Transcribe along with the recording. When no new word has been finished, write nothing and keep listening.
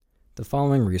The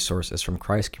following resource is from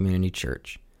Christ Community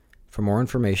Church. For more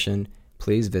information,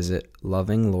 please visit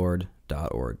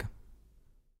lovinglord.org.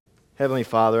 Heavenly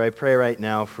Father, I pray right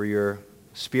now for your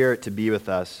Spirit to be with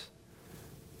us,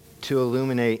 to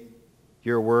illuminate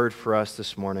your word for us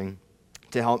this morning,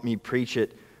 to help me preach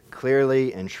it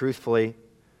clearly and truthfully,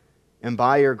 and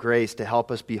by your grace to help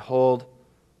us behold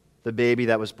the baby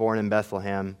that was born in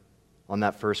Bethlehem on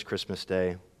that first Christmas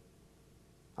day.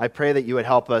 I pray that you would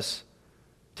help us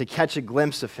to catch a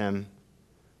glimpse of him,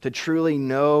 to truly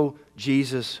know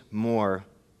Jesus more,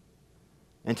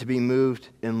 and to be moved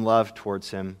in love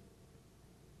towards him,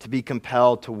 to be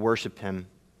compelled to worship him,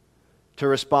 to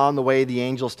respond the way the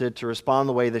angels did, to respond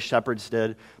the way the shepherds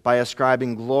did, by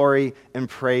ascribing glory and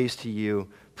praise to you.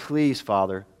 Please,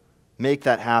 Father, make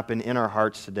that happen in our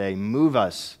hearts today. Move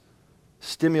us,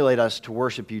 stimulate us to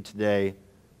worship you today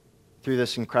through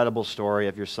this incredible story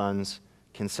of your Son's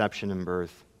conception and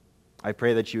birth. I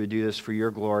pray that you would do this for your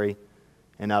glory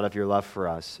and out of your love for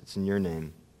us. It's in your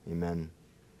name. Amen.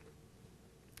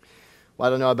 Well, I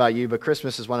don't know about you, but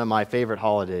Christmas is one of my favorite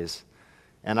holidays.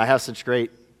 And I have such great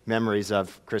memories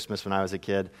of Christmas when I was a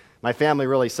kid. My family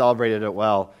really celebrated it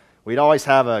well. We'd always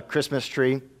have a Christmas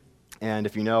tree. And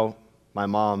if you know my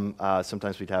mom,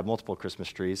 sometimes we'd have multiple Christmas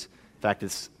trees. In fact,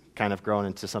 it's kind of grown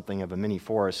into something of a mini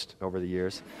forest over the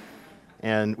years.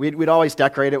 And we'd always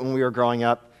decorate it when we were growing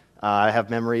up. I have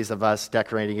memories of us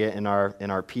decorating it in our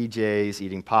PJs,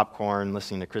 eating popcorn,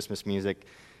 listening to Christmas music.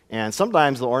 And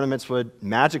sometimes the ornaments would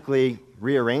magically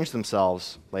rearrange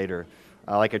themselves later,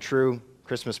 like a true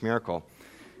Christmas miracle.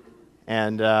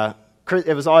 And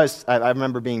it was always, I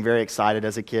remember being very excited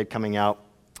as a kid coming out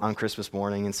on Christmas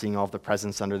morning and seeing all of the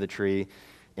presents under the tree.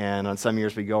 And on some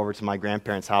years we'd go over to my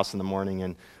grandparents' house in the morning,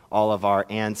 and all of our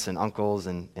aunts and uncles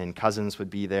and cousins would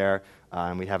be there,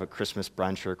 and we'd have a Christmas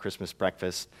brunch or a Christmas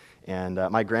breakfast. And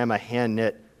my grandma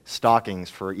hand-knit stockings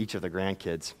for each of the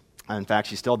grandkids. In fact,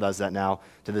 she still does that now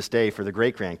to this day for the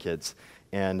great-grandkids.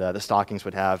 And the stockings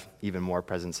would have even more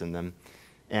presents in them.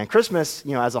 And Christmas,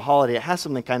 as a holiday, it has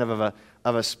something kind of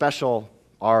a special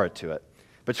aura to it.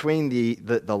 Between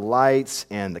the lights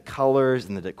and the colors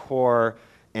and the decor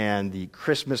and the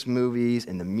Christmas movies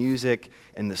and the music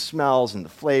and the smells and the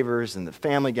flavors and the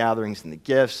family gatherings and the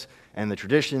gifts and the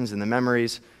traditions and the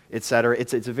memories, etc.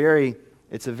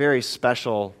 It's a very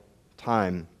special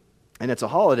time. And it's a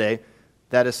holiday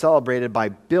that is celebrated by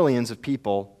billions of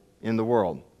people in the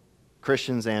world,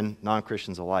 Christians and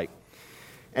non-Christians alike.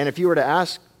 And if you were to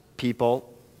ask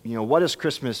people, what does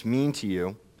Christmas mean to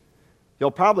you,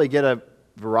 you'll probably get a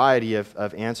variety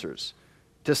of answers.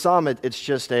 To some, it's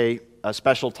just a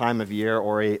special time of year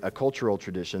or a cultural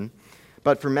tradition.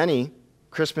 But for many,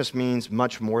 Christmas means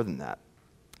much more than that.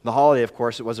 The holiday, of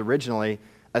course, it was originally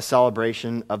a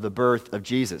celebration of the birth of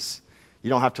Jesus. You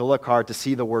don't have to look hard to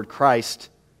see the word Christ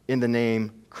in the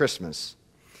name Christmas.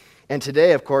 And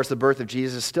today, of course, the birth of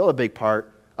Jesus is still a big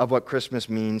part of what Christmas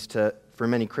means for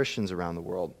many Christians around the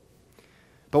world.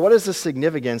 But what is the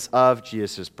significance of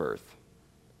Jesus' birth?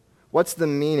 What's the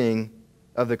meaning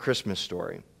of the Christmas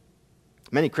story?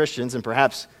 Many Christians, and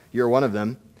perhaps you're one of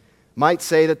them, might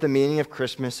say that the meaning of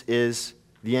Christmas is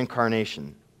the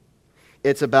incarnation.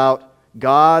 It's about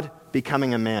God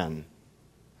becoming a man,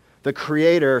 the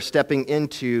Creator stepping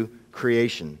into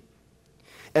creation.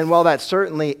 And while that's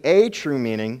certainly a true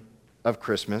meaning of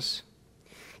Christmas,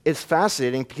 it's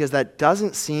fascinating because that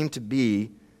doesn't seem to be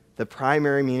the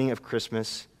primary meaning of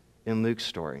Christmas in Luke's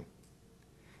story,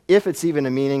 if it's even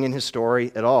a meaning in his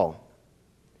story at all.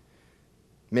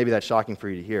 Maybe that's shocking for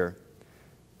you to hear.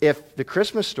 If the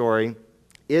Christmas story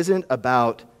isn't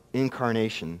about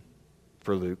incarnation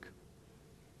for Luke,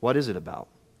 what is it about?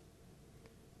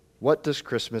 What does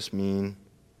Christmas mean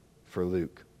for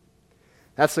Luke?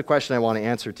 That's the question I want to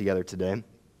answer together today.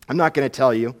 I'm not going to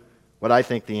tell you what I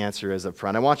think the answer is up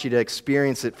front. I want you to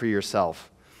experience it for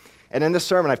yourself. And in this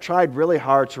sermon, I've tried really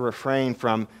hard to refrain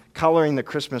from coloring the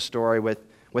Christmas story with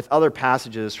other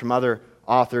passages from other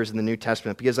authors in the New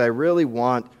Testament, because I really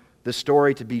want the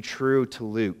story to be true to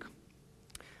Luke.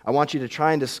 I want you to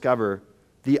try and discover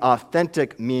the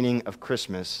authentic meaning of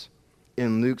Christmas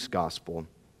in Luke's gospel.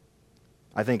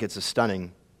 I think it's a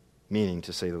stunning meaning,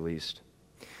 to say the least.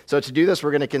 So to do this,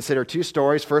 we're going to consider two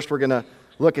stories. First, we're going to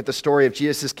look at the story of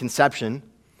Jesus' conception,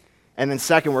 and then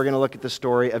second, we're going to look at the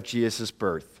story of Jesus'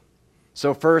 birth.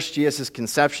 So first, Jesus'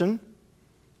 conception,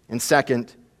 and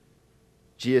second,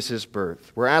 Jesus'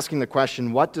 birth. We're asking the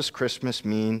question, what does Christmas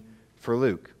mean for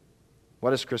Luke?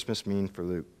 What does Christmas mean for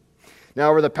Luke? Now,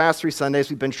 over the past 3 Sundays,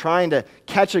 we've been trying to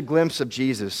catch a glimpse of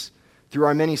Jesus through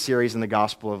our mini-series in the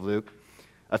Gospel of Luke.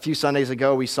 A few Sundays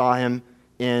ago, we saw him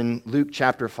in Luke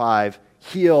chapter 5,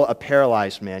 heal a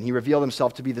paralyzed man. He revealed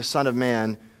himself to be the Son of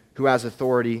Man who has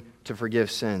authority to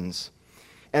forgive sins.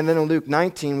 And then in Luke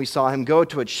 19, we saw him go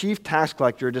to a chief tax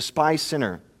collector, a despised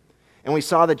sinner. And we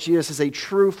saw that Jesus is a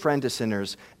true friend to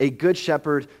sinners, a good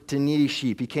shepherd to needy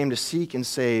sheep. He came to seek and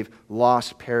save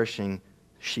lost, perishing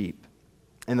sheep.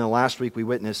 And then last week we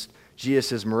witnessed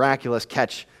Jesus' miraculous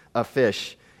catch of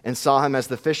fish and saw him as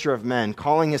the fisher of men,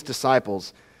 calling his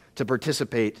disciples to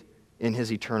participate in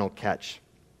his eternal catch.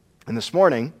 And this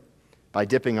morning, by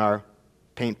dipping our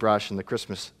paintbrush in the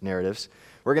Christmas narratives,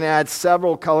 we're going to add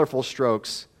several colorful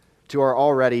strokes to our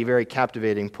already very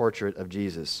captivating portrait of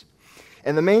Jesus.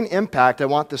 And the main impact I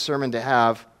want this sermon to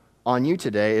have on you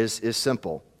today is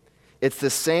simple. It's the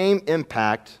same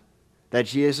impact that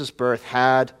Jesus' birth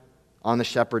had on the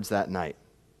shepherds that night.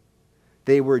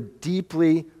 They were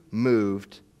deeply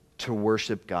moved to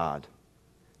worship God,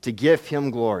 to give him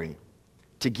glory,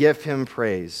 to give him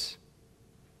praise.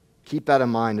 Keep that in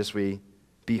mind as we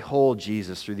behold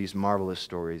Jesus through these marvelous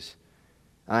stories.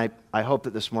 And I hope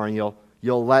that this morning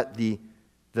you'll let the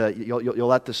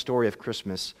story of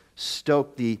Christmas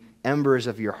stoke the embers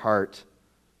of your heart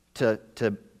to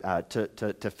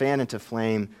fan into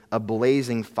flame a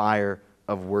blazing fire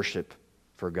of worship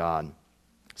for God.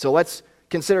 So let's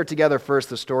consider together first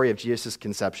the story of Jesus'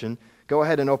 conception. Go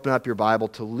ahead and open up your Bible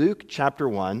to Luke chapter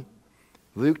 1.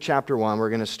 Luke chapter 1, we're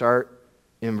going to start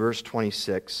in verse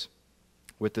 26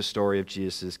 with the story of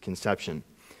Jesus' conception.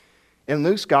 In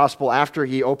Luke's gospel, after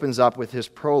he opens up with his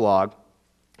prologue,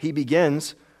 he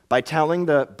begins by telling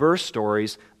the birth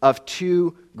stories of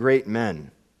two great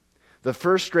men. The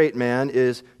first great man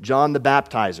is John the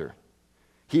Baptizer.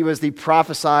 He was the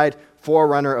prophesied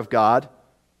forerunner of God.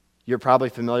 You're probably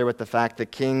familiar with the fact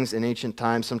that kings in ancient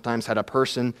times sometimes had a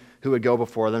person who would go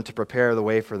before them to prepare the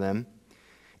way for them.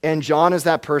 And John is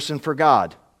that person for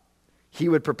God. He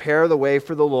would prepare the way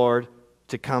for the Lord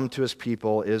to come to his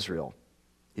people, Israel.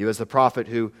 He was the prophet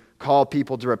who called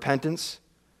people to repentance,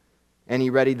 and he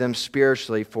readied them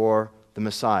spiritually for the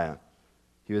Messiah.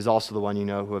 He was also the one,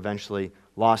 who eventually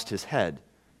lost his head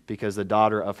because the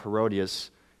daughter of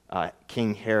Herodias,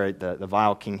 King Herod, the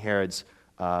vile King Herod's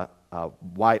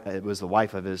wife, it was the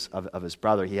wife of his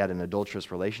brother. He had an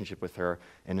adulterous relationship with her,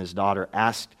 and his daughter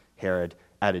asked Herod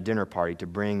at a dinner party to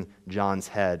bring John's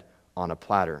head on a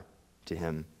platter to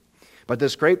him. But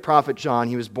this great prophet John,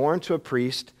 he was born to a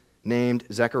priest named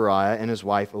Zechariah and his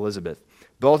wife Elizabeth.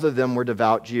 Both of them were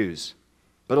devout Jews.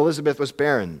 But Elizabeth was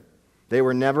barren. They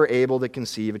were never able to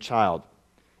conceive a child.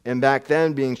 And back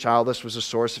then, being childless was a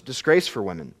source of disgrace for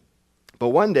women. But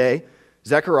one day,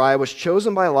 Zechariah was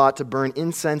chosen by Lot to burn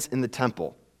incense in the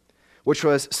temple, which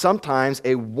was sometimes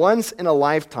a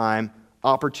once-in-a-lifetime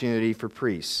opportunity for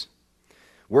priests.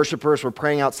 Worshippers were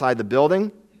praying outside the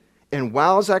building, and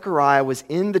while Zechariah was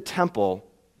in the temple,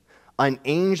 an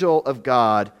angel of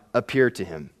God appeared to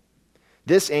him.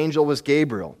 This angel was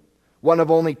Gabriel, one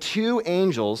of only two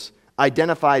angels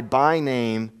identified by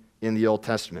name in the Old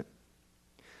Testament.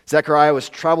 Zechariah was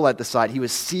troubled at the sight. He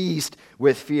was seized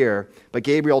with fear, but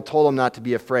Gabriel told him not to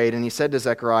be afraid, and he said to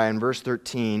Zechariah in verse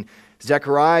 13,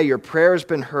 "Zechariah, your prayer has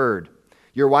been heard.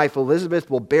 Your wife Elizabeth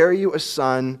will bear you a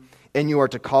son, and you are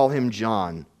to call him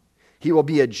John. He will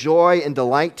be a joy and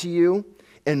delight to you,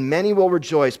 and many will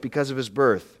rejoice because of his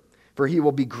birth, for he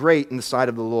will be great in the sight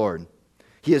of the Lord.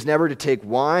 He is never to take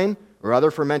wine or other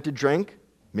fermented drink,"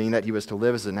 meaning that he was to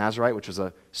live as a Nazirite, which was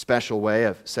a special way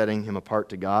of setting him apart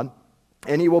to God.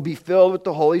 "And he will be filled with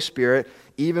the Holy Spirit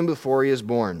even before he is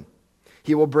born.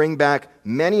 He will bring back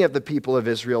many of the people of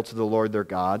Israel to the Lord their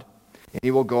God, and he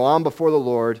will go on before the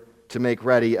Lord to make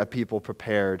ready a people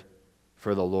prepared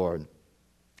for the Lord."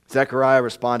 Zechariah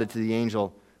responded to the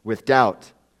angel with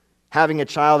doubt. Having a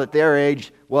child at their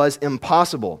age was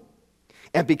impossible.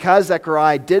 And because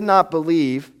Zechariah did not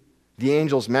believe the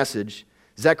angel's message,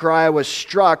 Zechariah was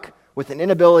struck with an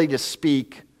inability to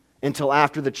speak until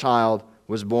after the child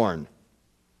was born.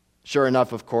 Sure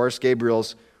enough, of course,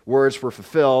 Gabriel's words were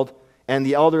fulfilled, and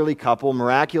the elderly couple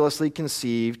miraculously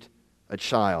conceived a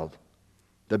child.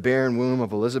 The barren womb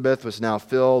of Elizabeth was now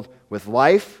filled with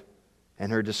life,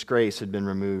 and her disgrace had been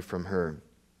removed from her.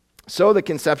 So the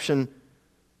conception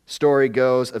story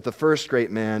goes of the first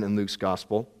great man in Luke's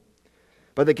gospel.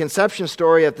 But the conception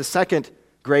story of the second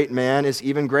great man is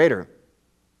even greater,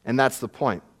 and that's the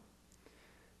point.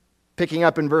 Picking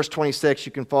up in verse 26,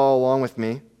 you can follow along with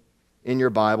me in your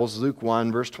Bibles, Luke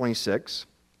 1, verse 26.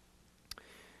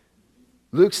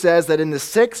 Luke says that in the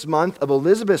 6th month of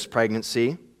Elizabeth's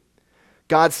pregnancy,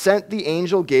 God sent the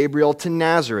angel Gabriel to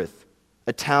Nazareth,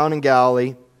 a town in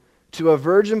Galilee, to a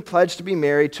virgin pledged to be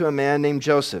married to a man named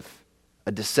Joseph,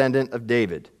 a descendant of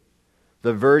David.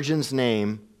 The virgin's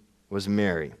name was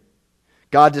Mary.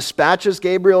 God dispatches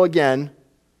Gabriel again,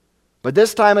 but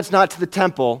this time it's not to the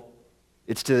temple,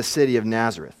 it's to the city of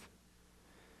Nazareth.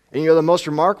 And the most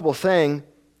remarkable thing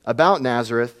about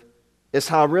Nazareth is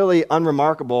how really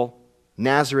unremarkable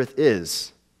Nazareth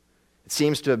is. It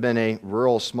seems to have been a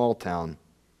rural small town.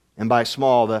 And by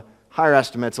small, the higher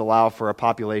estimates allow for a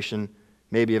population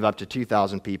maybe of up to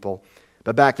 2,000 people.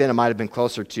 But back then, it might have been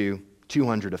closer to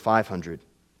 200 to 500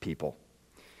 people.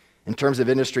 In terms of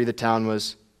industry, the town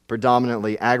was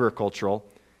predominantly agricultural,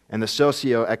 and the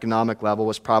socioeconomic level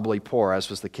was probably poor, as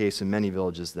was the case in many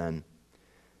villages then.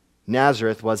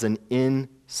 Nazareth was an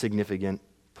insignificant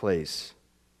place.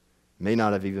 May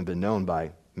not have even been known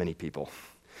by many people.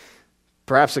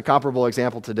 Perhaps a comparable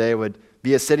example today would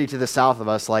be a city to the south of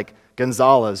us like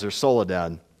Gonzales or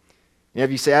Soledad. And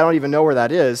if you say, I don't even know where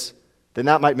that is, then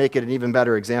that might make it an even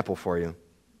better example for you.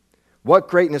 What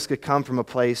greatness could come from a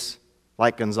place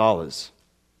like Gonzales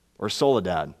or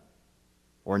Soledad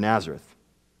or Nazareth?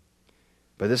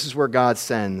 But this is where God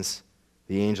sends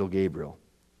the angel Gabriel,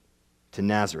 to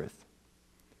Nazareth.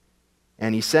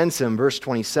 And he sends him, verse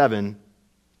 27,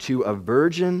 to a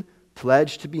virgin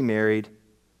pledged to be married,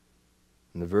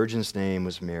 and the virgin's name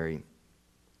was Mary.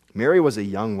 Mary was a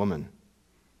young woman,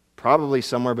 probably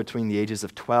somewhere between the ages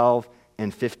of 12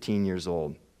 and 15 years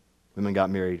old. Women got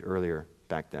married earlier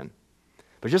back then.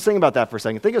 But just think about that for a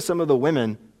second. Think of some of the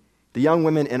women, the young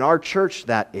women in our church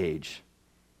that age.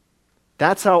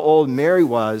 That's how old Mary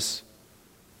was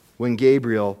when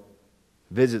Gabriel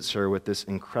visits her with this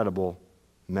incredible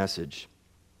message.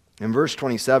 In verse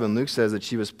 27, Luke says that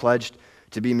she was pledged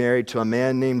to be married to a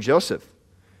man named Joseph.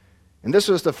 And this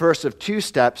was the first of two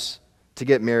steps to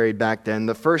get married back then.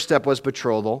 The first step was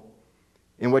betrothal,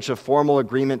 in which a formal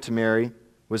agreement to marry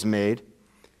was made,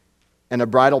 and a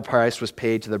bridal price was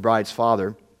paid to the bride's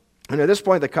father. And at this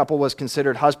point, the couple was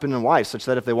considered husband and wife, such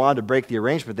that if they wanted to break the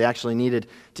arrangement, they actually needed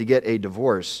to get a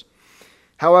divorce.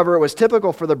 However, it was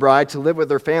typical for the bride to live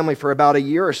with her family for about a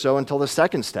year or so until the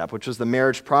second step, which was the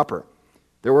marriage proper.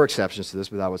 There were exceptions to this,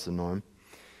 but that was the norm.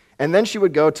 And then she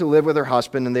would go to live with her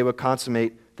husband, and they would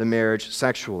consummate the marriage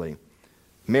sexually.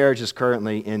 Marriage is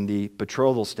currently in the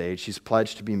betrothal stage. She's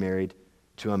pledged to be married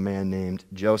to a man named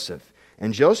Joseph.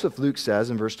 And Joseph, Luke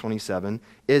says in verse 27,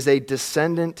 is a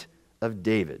descendant of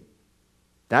David.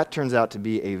 That turns out to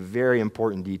be a very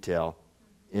important detail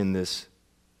in this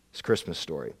Christmas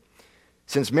story.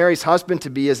 Since Mary's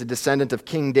husband-to-be is a descendant of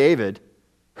King David,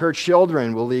 her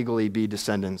children will legally be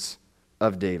descendants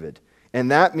of David.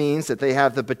 And that means that they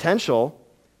have the potential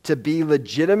to be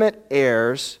legitimate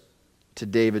heirs to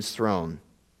David's throne.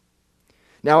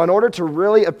 Now, in order to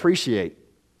really appreciate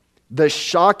the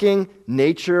shocking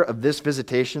nature of this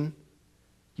visitation,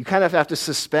 you kind of have to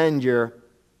suspend your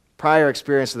prior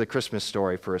experience of the Christmas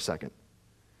story for a second.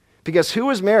 Because who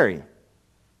is Mary?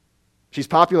 She's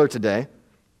popular today,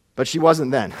 but she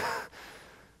wasn't then.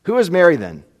 Who is Mary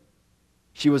then?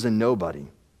 She was a nobody.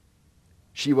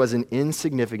 She was an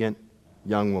insignificant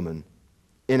young woman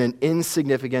in an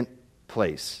insignificant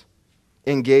place,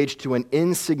 engaged to an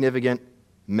insignificant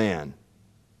man.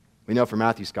 We know from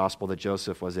Matthew's gospel that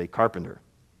Joseph was a carpenter.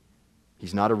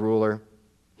 He's not a ruler.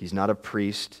 He's not a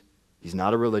priest. He's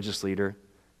not a religious leader.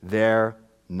 They're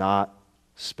not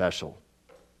special.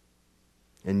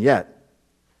 And yet,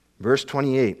 verse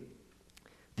 28,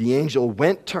 the angel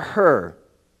went to her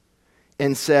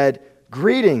and said,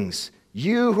 "Greetings,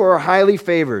 you who are highly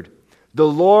favored. The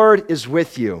Lord is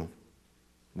with you."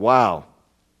 Wow.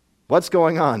 What's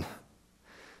going on?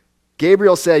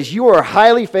 Gabriel says, "You are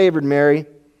highly favored, Mary.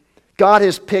 God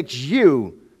has picked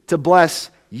you to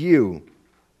bless you.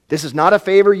 This is not a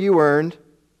favor you earned.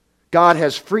 God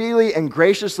has freely and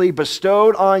graciously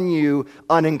bestowed on you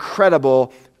an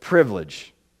incredible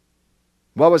privilege."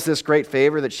 What was this great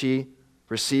favor that she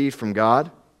received from God?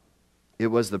 It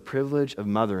was the privilege of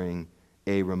mothering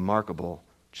a remarkable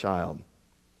child.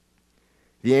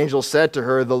 The angel said to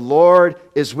her, "The Lord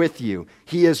is with you.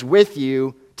 He is with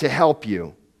you to help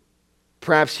you."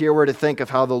 Perhaps here we're to think of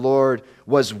how the Lord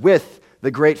was with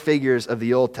the great figures of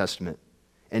the Old Testament,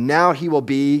 and now he will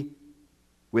be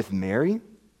with Mary?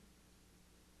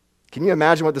 Can you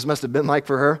imagine what this must have been like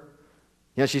for her?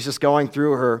 She's just going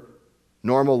through her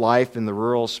normal life in the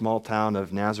rural small town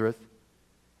of Nazareth.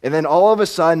 And then all of a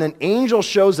sudden, an angel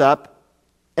shows up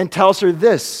and tells her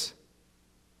this.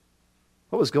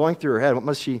 What was going through her head? What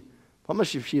must she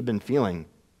have been feeling?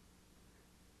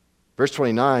 Verse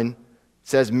 29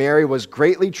 says, Mary was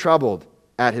greatly troubled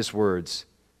at his words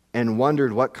and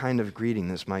wondered what kind of greeting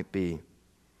this might be.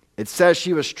 It says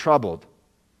she was troubled.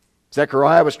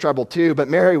 Zechariah was troubled too, but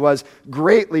Mary was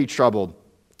greatly troubled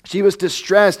She was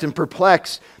distressed and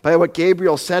perplexed by what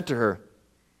Gabriel said to her,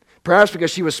 perhaps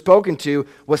because she was spoken to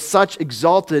with such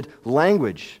exalted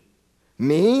language.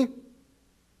 Me?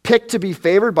 Picked to be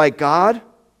favored by God?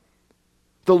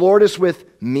 The Lord is with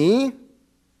me?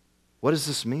 What does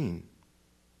this mean?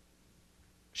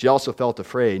 She also felt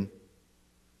afraid,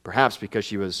 perhaps because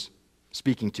she was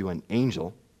speaking to an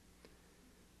angel.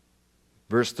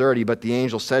 Verse 30, but the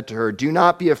angel said to her, do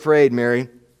not be afraid, Mary.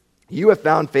 You have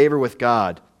found favor with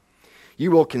God.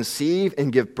 You will conceive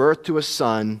and give birth to a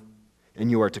son, and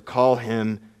you are to call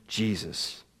him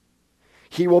Jesus.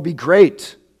 He will be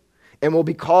great and will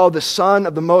be called the Son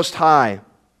of the Most High.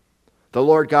 The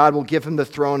Lord God will give him the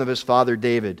throne of his father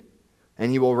David,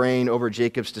 and he will reign over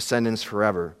Jacob's descendants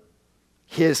forever.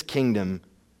 His kingdom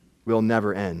will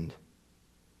never end.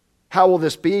 How will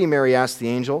this be, Mary asked the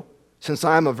angel, since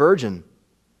I am a virgin?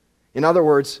 In other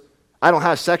words, I don't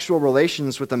have sexual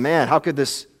relations with a man. How could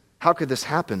this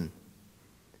happen?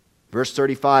 Verse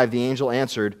 35, the angel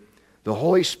answered, the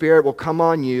Holy Spirit will come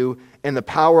on you, and the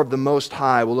power of the Most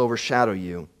High will overshadow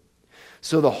you.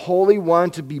 So the Holy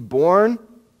One to be born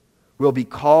will be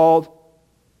called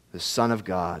the Son of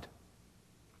God.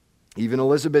 Even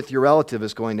Elizabeth, your relative,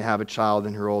 is going to have a child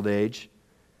in her old age,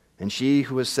 and she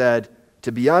who was said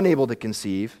to be unable to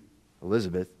conceive,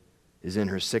 Elizabeth, is in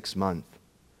her 6th month.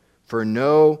 For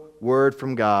no word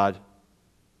from God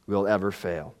will ever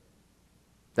fail.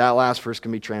 That last verse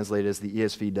can be translated as the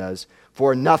ESV does,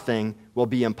 for nothing will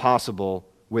be impossible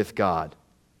with God.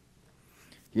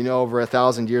 You know, over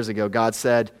 1,000 years ago, God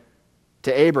said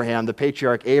to Abraham, the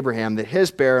patriarch Abraham, that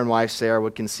his barren wife Sarah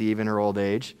would conceive in her old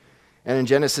age. And in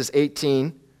Genesis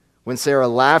 18, when Sarah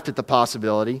laughed at the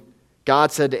possibility,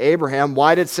 God said to Abraham,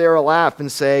 why did Sarah laugh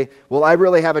and say, will I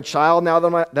really have a child now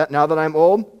that I'm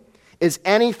old? Is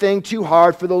anything too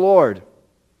hard for the Lord?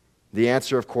 The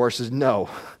answer, of course, is no.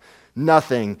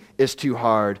 Nothing is too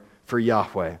hard for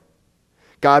Yahweh.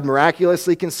 God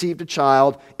miraculously conceived a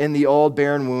child in the old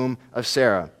barren womb of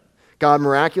Sarah. God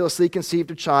miraculously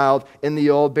conceived a child in the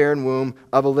old barren womb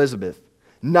of Elizabeth.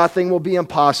 Nothing will be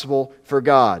impossible for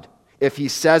God. If he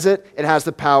says it, it has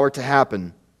the power to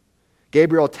happen.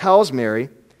 Gabriel tells Mary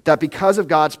that because of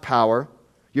God's power,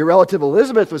 your relative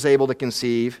Elizabeth was able to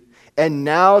conceive, and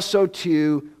now so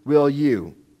too will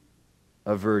you,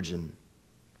 a virgin.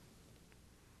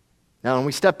 Now, when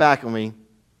we step back and we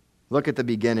look at the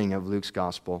beginning of Luke's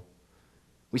gospel,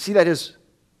 we see that his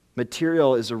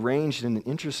material is arranged in an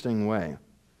interesting way.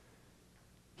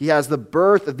 He has the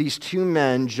birth of these two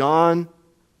men, John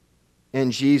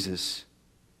and Jesus,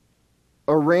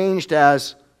 arranged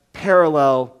as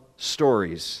parallel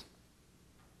stories.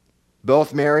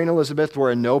 Both Mary and Elizabeth were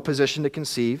in no position to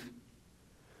conceive.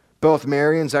 Both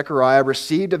Mary and Zechariah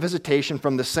received a visitation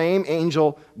from the same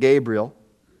angel, Gabriel.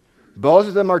 Both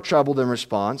of them are troubled in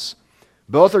response.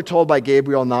 Both are told by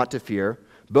Gabriel not to fear.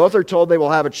 Both are told they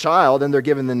will have a child, and they're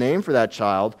given the name for that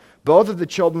child. Both of the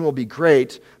children will be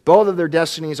great. Both of their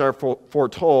destinies are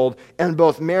foretold. And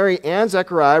both Mary and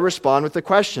Zechariah respond with the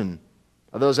question,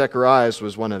 although Zechariah's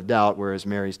was one of doubt, whereas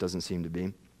Mary's doesn't seem to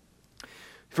be.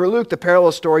 For Luke, the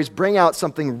parallel stories bring out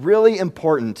something really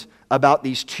important about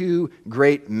these two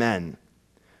great men.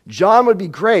 John would be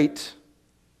great,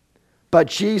 but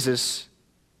Jesus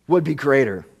would be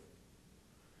greater.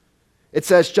 It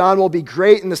says John will be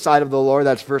great in the sight of the Lord,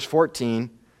 that's verse 14,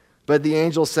 but the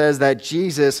angel says that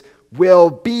Jesus will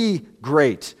be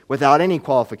great without any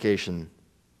qualification.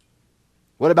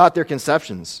 What about their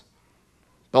conceptions?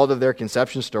 Both of their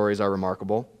conception stories are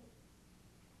remarkable.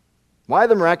 Why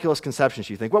the miraculous conceptions,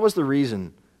 you think? What was the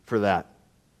reason for that?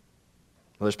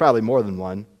 Well, there's probably more than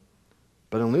one.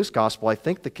 But in Luke's gospel, I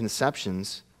think the conception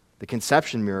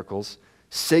miracles,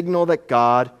 signal that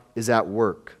God is at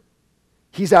work.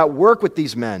 He's at work with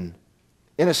these men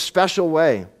in a special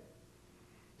way.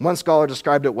 One scholar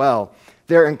described it well.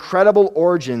 Their incredible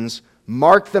origins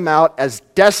mark them out as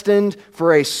destined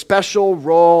for a special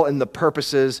role in the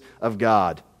purposes of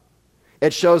God.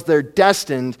 It shows they're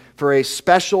destined for a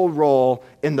special role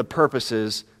in the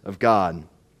purposes of God.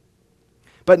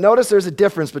 But notice there's a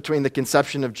difference between the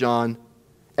conception of John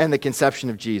and the conception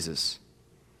of Jesus.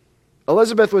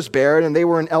 Elizabeth was barren, and they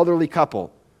were an elderly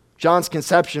couple. John's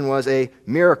conception was a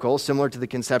miracle, similar to the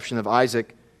conception of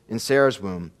Isaac in Sarah's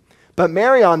womb. But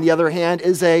Mary, on the other hand,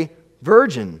 is a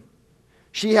virgin.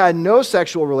 She had no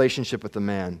sexual relationship with a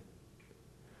man.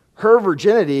 Her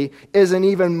virginity is an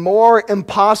even more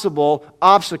impossible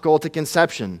obstacle to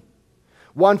conception,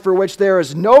 one for which there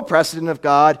is no precedent of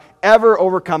God ever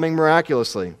overcoming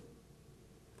miraculously.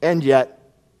 And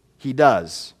yet, he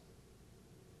does.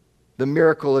 The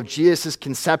miracle of Jesus'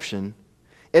 conception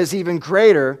is even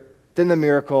greater than the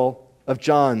miracle of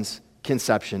John's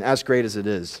conception, as great as it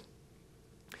is.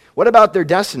 What about their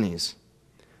destinies?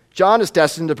 John is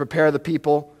destined to prepare the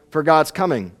people for God's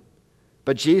coming.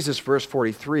 But Jesus, verse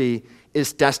 43,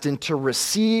 is destined to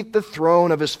receive the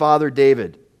throne of his father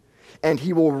David, and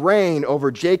he will reign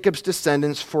over Jacob's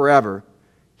descendants forever.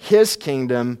 His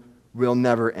kingdom will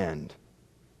never end.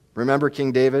 Remember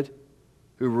King David,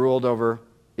 who ruled over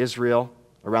Israel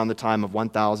around the time of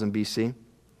 1000 BC?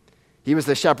 He was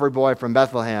the shepherd boy from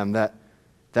Bethlehem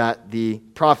that the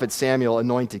prophet Samuel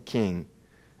anointed king.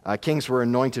 Kings were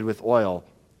anointed with oil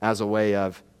as a way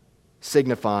of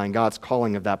signifying God's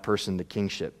calling of that person to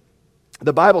kingship.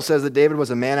 The Bible says that David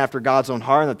was a man after God's own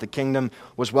heart and that the kingdom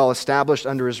was well established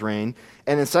under his reign.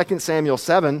 And in 2 Samuel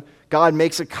 7, God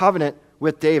makes a covenant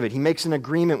with David. He makes an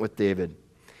agreement with David.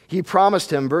 He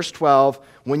promised him, verse 12,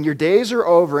 when your days are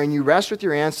over and you rest with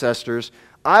your ancestors,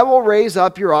 I will raise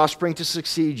up your offspring to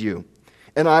succeed you,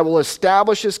 and I will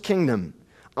establish his kingdom.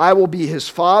 I will be his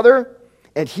father,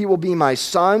 and he will be my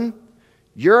son.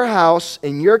 Your house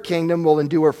and your kingdom will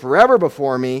endure forever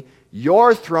before me.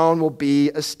 Your throne will be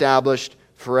established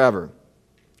forever.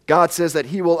 God says that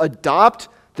he will adopt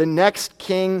the next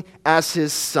king as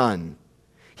his son.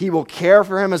 He will care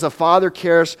for him as a father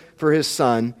cares for his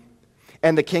son,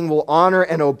 and the king will honor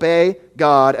and obey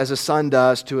God as a son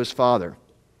does to his father.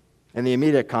 In the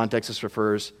immediate context, this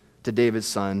refers to David's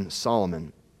son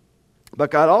Solomon.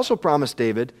 But God also promised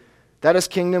David that his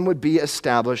kingdom would be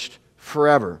established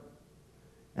forever.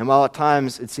 And while at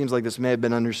times it seems like this may have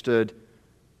been understood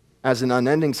as an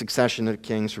unending succession of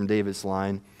kings from David's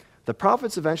line, the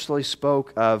prophets eventually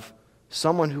spoke of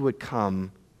someone who would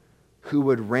come who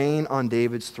would reign on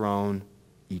David's throne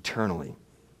eternally.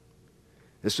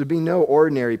 This would be no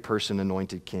ordinary person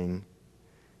anointed king.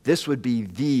 This would be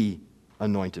the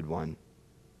anointed one,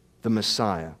 the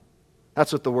Messiah.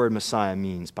 That's what the word Messiah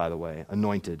means, by the way,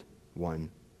 anointed one.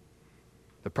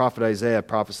 The prophet Isaiah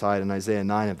prophesied in Isaiah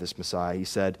 9 of this Messiah. He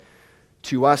said,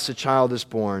 to us a child is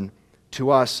born,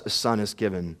 to us a son is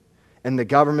given, and the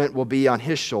government will be on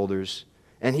his shoulders,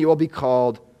 and he will be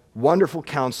called Wonderful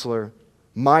Counselor,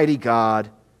 Mighty God,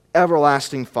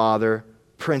 Everlasting Father,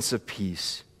 Prince of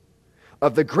Peace.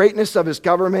 Of the greatness of his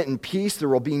government and peace there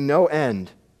will be no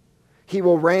end. He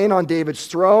will reign on David's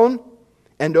throne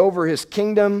and over his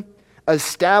kingdom,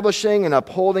 establishing and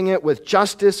upholding it with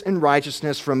justice and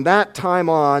righteousness from that time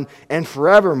on and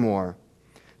forevermore.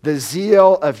 The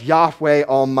zeal of Yahweh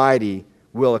Almighty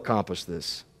will accomplish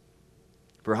this.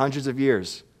 For hundreds of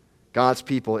years, God's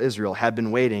people, Israel, had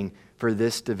been waiting for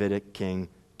this Davidic king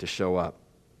to show up.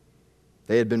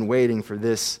 They had been waiting for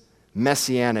this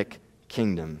messianic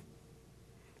kingdom.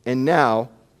 And now,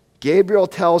 Gabriel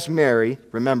tells Mary,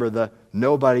 remember the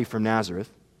nobody from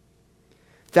Nazareth,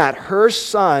 that her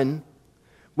son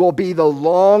will be the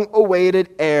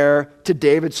long-awaited heir to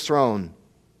David's throne,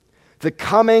 the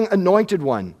coming anointed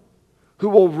one who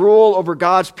will rule over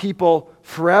God's people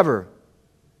forever,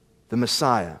 the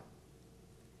Messiah.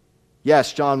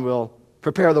 Yes, John will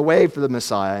prepare the way for the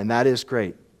Messiah, and that is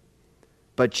great.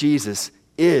 But Jesus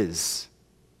is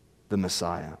the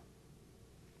Messiah.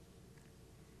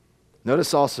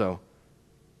 Notice also,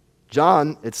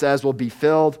 John, it says, will be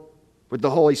filled with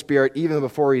the Holy Spirit even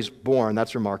before he's born.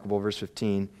 That's remarkable, verse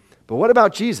 15. But what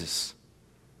about Jesus?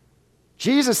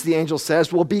 Jesus, the angel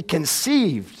says, will be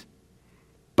conceived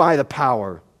by the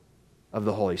power of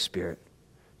the Holy Spirit.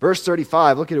 Verse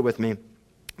 35, look at it with me.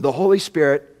 The Holy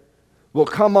Spirit will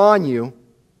come on you,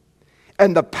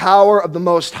 and the power of the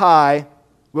Most High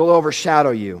will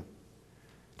overshadow you.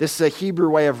 This is a Hebrew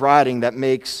way of writing that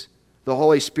makes the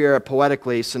Holy Spirit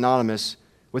poetically synonymous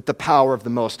with the power of the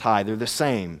Most High. They're the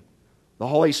same. The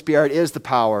Holy Spirit is the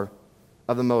power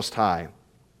of the Most High.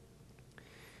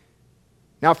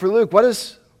 Now for Luke, what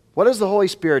is the Holy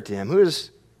Spirit to him?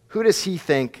 Who does he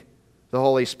think the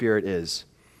Holy Spirit is?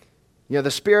 You know, the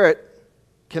Spirit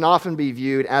can often be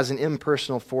viewed as an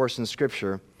impersonal force in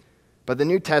Scripture, but the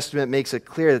New Testament makes it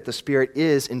clear that the Spirit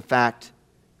is, in fact,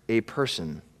 a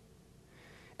person.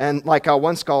 And like how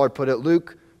one scholar put it,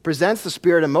 Luke presents the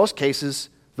Spirit in most cases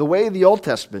the way the Old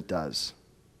Testament does,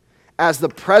 as the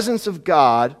presence of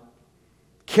God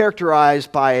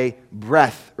characterized by a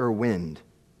breath or wind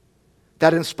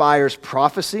that inspires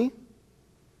prophecy,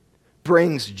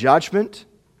 brings judgment,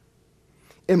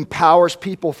 empowers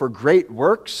people for great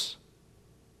works,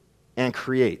 and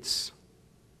creates.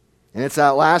 And it's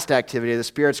that last activity, the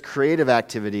Spirit's creative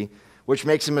activity, which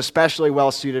makes him especially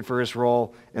well suited for his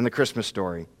role in the Christmas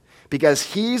story, because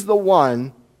he's the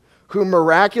one who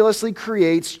miraculously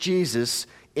creates Jesus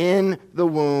in the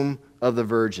womb of the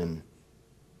Virgin.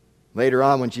 Later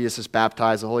on, when Jesus is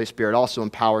baptized, the Holy Spirit also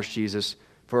empowers Jesus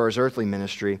for his earthly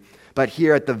ministry. But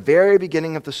here at the very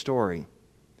beginning of the story,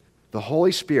 the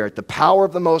Holy Spirit, the power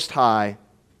of the Most High,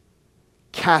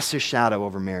 casts his shadow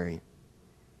over Mary.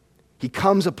 He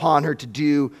comes upon her to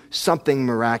do something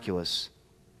miraculous,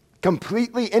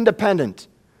 completely independent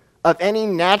of any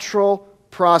natural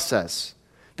process.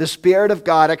 The Spirit of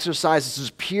God exercises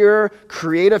his pure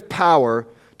creative power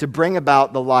to bring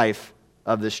about the life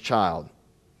of this child.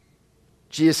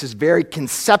 Jesus' very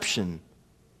conception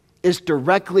is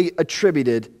directly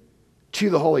attributed to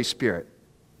the Holy Spirit.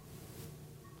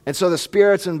 And so the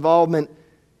Spirit's involvement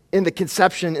in the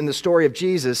conception in the story of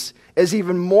Jesus is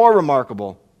even more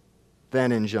remarkable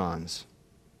than in John's.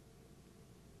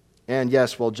 And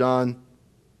yes, while John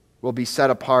will be set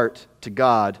apart to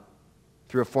God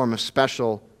through a form of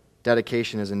special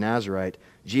dedication as a Nazirite,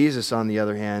 Jesus, on the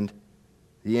other hand,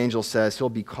 the angel says he'll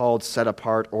be called set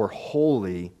apart or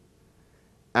holy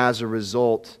as a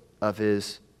result of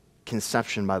his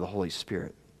conception by the Holy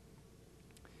Spirit.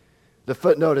 The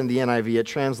footnote in the NIV, it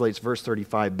translates verse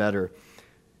 35 better. It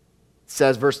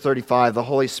says, verse 35, the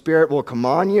Holy Spirit will come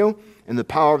on you, and the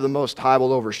power of the Most High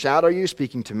will overshadow you,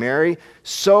 speaking to Mary.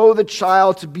 So the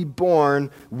child to be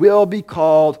born will be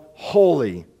called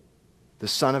Holy, the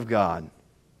Son of God.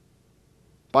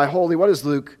 By holy, what does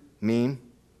Luke mean?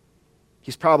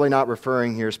 He's probably not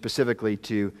referring here specifically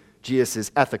to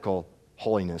Jesus' ethical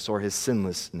holiness or his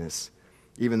sinlessness,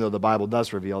 even though the Bible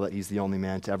does reveal that he's the only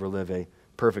man to ever live a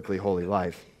perfectly holy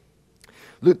life.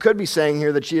 Luke could be saying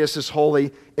here that Jesus is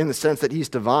holy in the sense that he's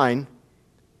divine,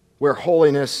 where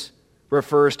holiness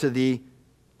refers to the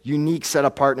unique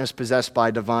set-apartness possessed by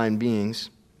divine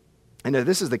beings. And if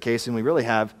this is the case, then we really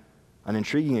have an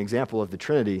intriguing example of the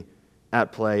Trinity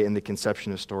at play in the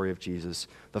conception and story of Jesus.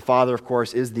 The Father, of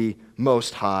course, is the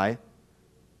Most High.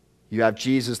 You have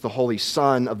Jesus, the Holy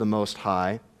Son of the Most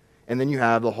High. And then you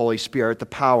have the Holy Spirit, the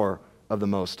power of the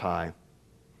Most High.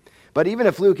 But even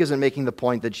if Luke isn't making the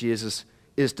point that Jesus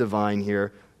is divine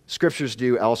here, scriptures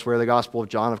do elsewhere. The Gospel of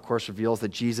John, of course, reveals that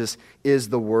Jesus is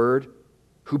the Word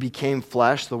who became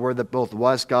flesh, the Word that both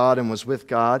was God and was with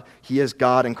God. He is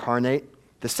God incarnate,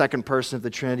 the second person of the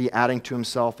Trinity, adding to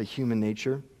himself a human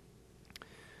nature.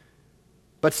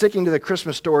 But sticking to the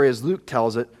Christmas story as Luke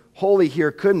tells it, holy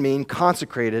here could mean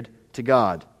consecrated to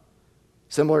God.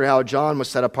 Similar to how John was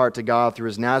set apart to God through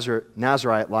his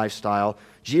Nazirite lifestyle,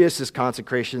 Jesus'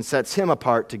 consecration sets him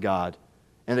apart to God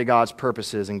and to God's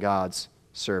purposes and God's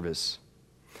service.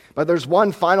 But there's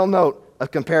one final note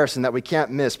of comparison that we can't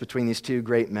miss between these two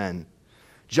great men.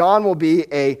 John will be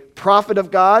a prophet of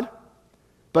God,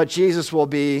 but Jesus will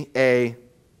be a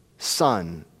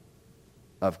son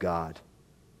of God.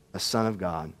 A son of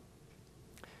God.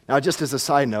 Now, just as a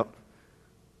side note,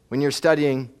 when you're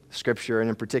studying Scripture, and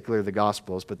in particular the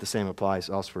Gospels, but the same applies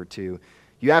elsewhere too,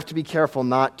 you have to be careful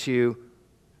not to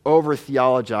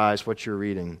over-theologize what you're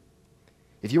reading.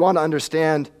 If you want to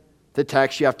understand the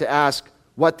text, you have to ask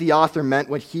what the author meant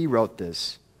when he wrote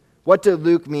this. What did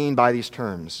Luke mean by these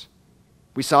terms?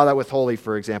 We saw that with holy,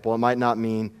 for example. It might not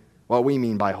mean what we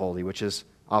mean by holy, which is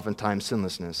oftentimes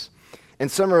sinlessness. And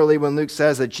similarly, when Luke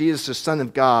says that Jesus is Son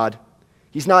of God,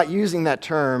 he's not using that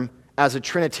term as a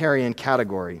Trinitarian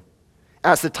category,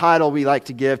 as the title we like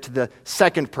to give to the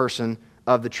second person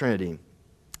of the Trinity.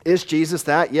 Is Jesus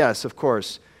that? Yes, of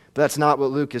course. But that's not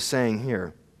what Luke is saying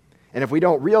here. And if we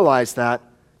don't realize that,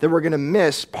 then we're going to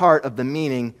miss part of the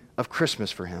meaning of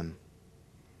Christmas for him.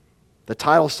 The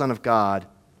title Son of God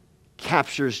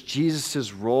captures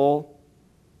Jesus' role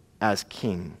as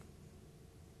king.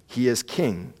 He is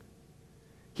king.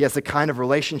 He has the kind of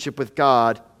relationship with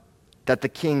God that the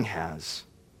king has.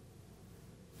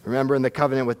 Remember, in the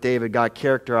covenant with David, God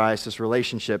characterized his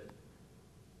relationship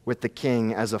with the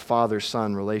king as a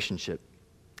father-son relationship.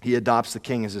 He adopts the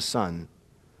king as his son.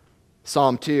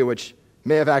 Psalm 2, which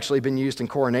may have actually been used in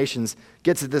coronations,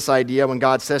 gets at this idea when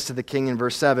God says to the king in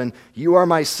verse 7, "You are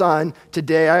my son,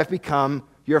 today I have become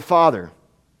your father."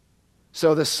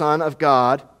 So the Son of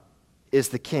God is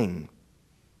the king.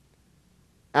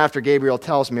 After Gabriel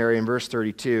tells Mary in verse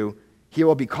 32, he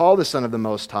will be called the Son of the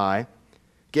Most High,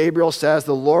 Gabriel says,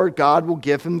 the Lord God will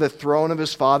give him the throne of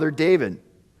his father David,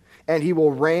 and he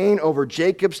will reign over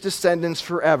Jacob's descendants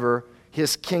forever.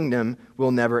 His kingdom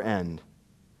will never end.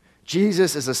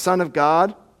 Jesus is a Son of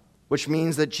God, which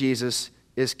means that Jesus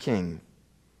is king.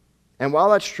 And while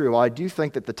that's true, I do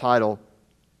think that the title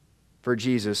for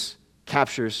Jesus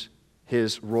captures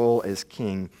his role as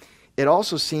king. It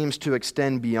also seems to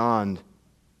extend beyond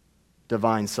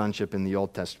divine sonship in the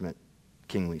Old Testament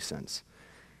kingly sense.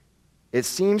 It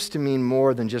seems to mean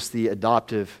more than just the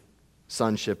adoptive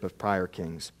sonship of prior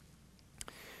kings.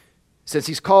 Since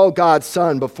he's called God's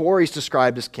son before he's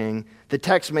described as king, the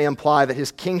text may imply that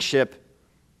his kingship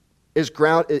is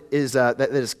grounded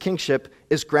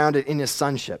in his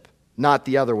sonship, not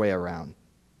the other way around.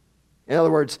 In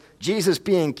other words, Jesus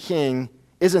being king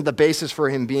isn't the basis for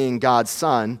him being God's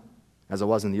son, as it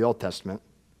was in the Old Testament.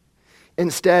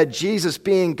 Instead, Jesus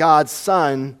being God's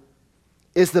son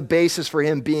is the basis for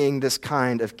him being this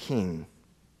kind of king.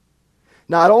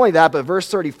 Not only that, but verse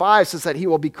 35 says that he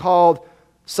will be called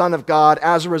Son of God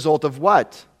as a result of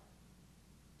what?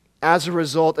 As a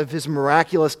result of his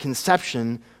miraculous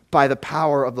conception by the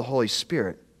power of the Holy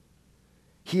Spirit.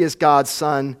 He is God's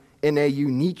son in a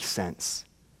unique sense.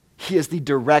 He is the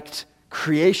direct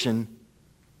creation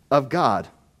of God.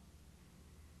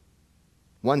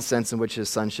 One sense in which his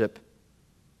sonship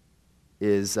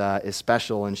is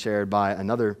special and shared by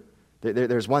another.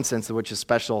 There's one sense in which his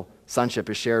special sonship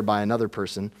is shared by another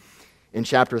person. In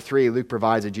chapter 3, Luke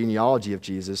provides a genealogy of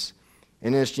Jesus.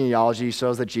 And in his genealogy, he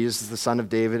shows that Jesus is the son of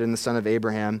David and the son of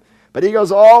Abraham. But he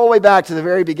goes all the way back to the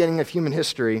very beginning of human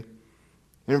history.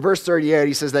 And in verse 38,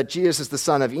 he says that Jesus is the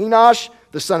son of Enosh,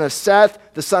 the son of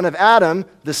Seth, the son of Adam,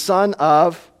 the son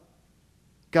of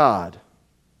God.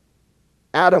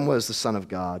 Adam was the son of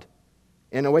God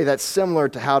in a way that's similar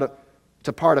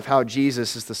to part of how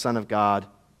Jesus is the son of God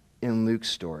in Luke's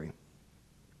story.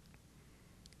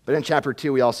 But in chapter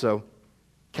 2, we also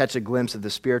catch a glimpse of the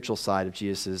spiritual side of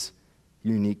Jesus'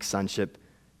 unique sonship.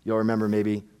 You'll remember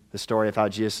maybe the story of how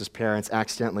Jesus' parents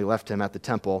accidentally left him at the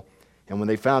temple. And when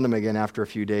they found him again after a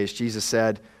few days, Jesus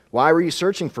said, "Why were you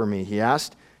searching for me?" he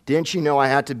asked. "Didn't you know I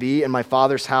had to be in my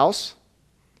Father's house?"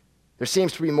 There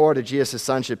seems to be more to Jesus'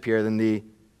 sonship here than the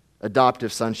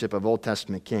adoptive sonship of Old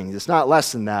Testament kings. It's not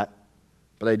less than that,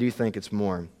 but I do think it's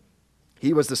more.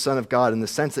 He was the Son of God in the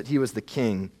sense that he was the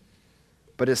king,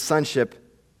 but his sonship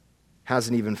has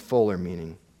an even fuller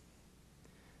meaning.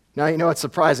 Now, you know it's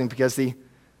surprising because the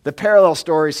parallel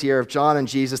stories here of John and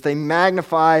Jesus, they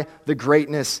magnify the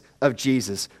greatness of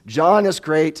Jesus. John is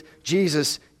great,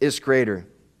 Jesus is greater.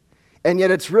 And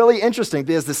yet it's really interesting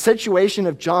because the situation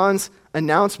of John's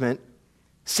announcement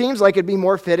seems like it'd be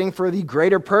more fitting for the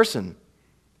greater person.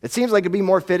 It seems like it'd be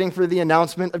more fitting for the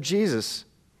announcement of Jesus.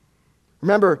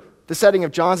 Remember the setting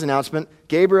of John's announcement.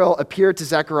 Gabriel appeared to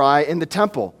Zechariah in the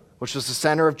temple, which was the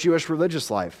center of Jewish religious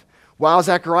life, while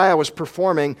Zechariah was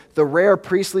performing the rare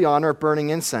priestly honor of burning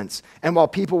incense, and while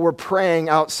people were praying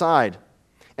outside.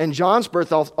 And John's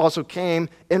birth also came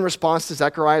in response to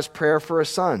Zechariah's prayer for a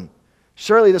son.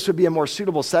 Surely this would be a more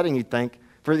suitable setting, you'd think,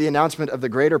 for the announcement of the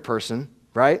greater person,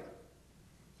 right?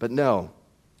 But no,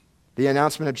 the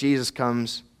announcement of Jesus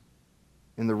comes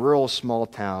in the rural small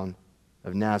town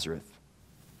of Nazareth,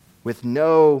 with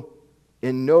no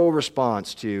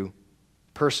response to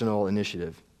personal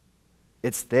initiative.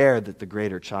 It's there that the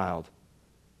greater child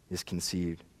is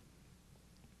conceived.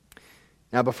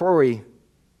 Now, before we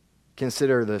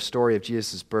consider the story of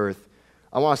Jesus' birth,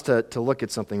 I want us to look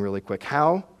at something really quick.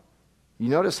 You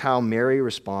notice how Mary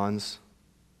responds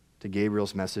to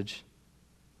Gabriel's message?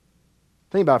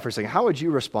 Think about it for a second. How would you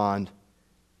respond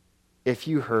if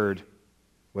you heard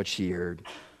what she heard?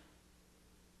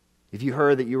 If you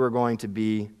heard that you were going to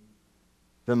be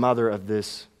the mother of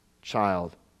this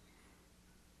child,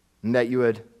 and that you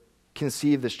would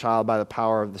conceive this child by the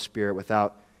power of the Spirit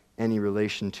without any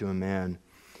relation to a man,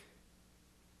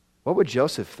 what would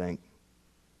Joseph think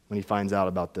when he finds out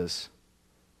about this?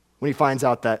 When he finds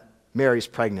out that Mary's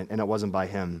pregnant and it wasn't by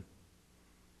him?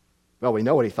 Well, we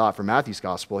know what he thought from Matthew's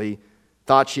gospel. He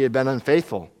thought she had been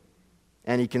unfaithful,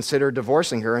 and he considered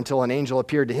divorcing her until an angel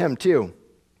appeared to him too.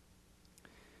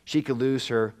 She could lose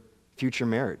her future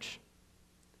marriage.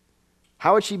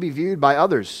 How would she be viewed by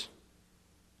others?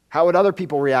 How would other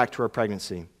people react to her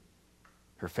pregnancy?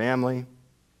 Her family,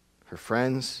 her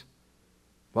friends?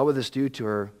 What would this do to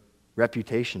her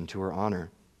reputation, to her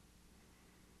honor?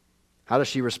 How does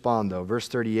she respond, though? Verse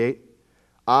 38,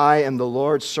 "I am the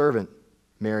Lord's servant,"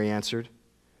 Mary answered.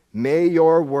 "May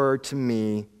your word to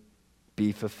me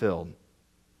be fulfilled."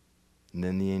 And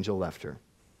then the angel left her.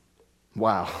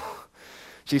 Wow.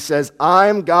 She says,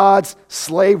 "I'm God's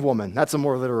slave woman." That's a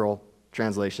more literal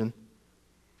translation.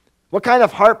 What kind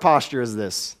of heart posture is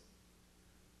this?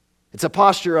 It's a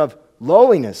posture of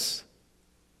lowliness,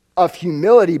 of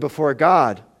humility before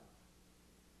God.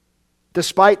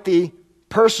 Despite the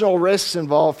personal risks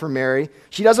involved for Mary,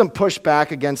 she doesn't push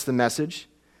back against the message.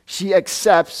 She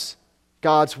accepts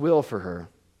God's will for her.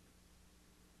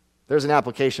 There's an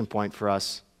application point for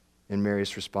us in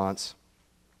Mary's response.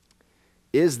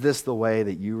 Is this the way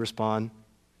that you respond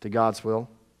to God's will?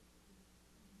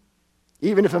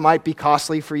 Even if it might be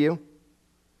costly for you?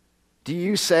 Do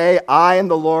you say, "I am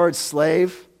the Lord's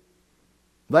slave"?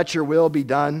 Let your will be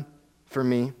done for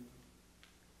me.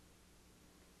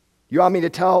 You want me to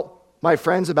tell my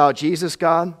friends about Jesus,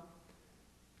 God?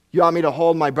 You want me to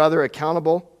hold my brother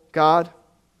accountable, God?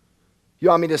 You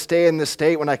want me to stay in this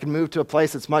state when I can move to a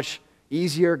place that's much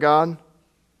easier, God?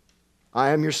 I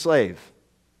am your slave.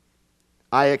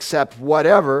 I accept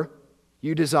whatever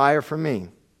you desire from me,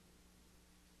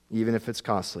 even if it's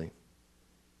costly.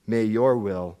 May your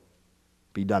will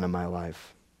be done in my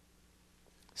life.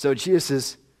 So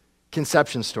Jesus'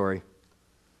 conception story.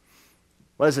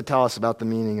 What does it tell us about the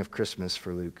meaning of Christmas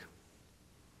for Luke?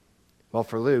 Well,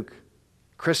 for Luke,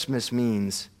 Christmas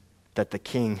means that the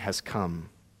King has come.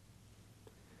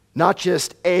 Not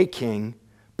just a king,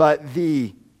 but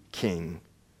the King,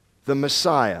 the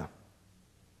Messiah.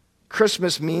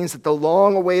 Christmas means that the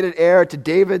long-awaited heir to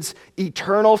David's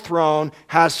eternal throne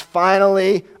has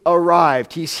finally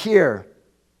arrived. He's here.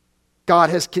 God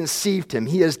has conceived him.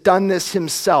 He has done this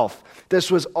himself. This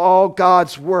was all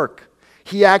God's work.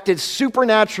 He acted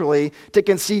supernaturally to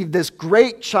conceive this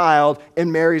great child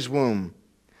in Mary's womb.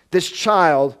 This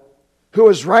child who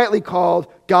is rightly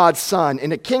called God's son.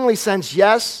 In a kingly sense,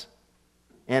 yes,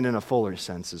 and in a fuller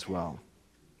sense as well.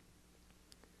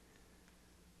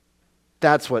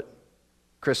 That's what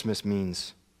Christmas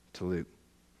means to Luke.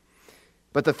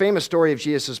 But the famous story of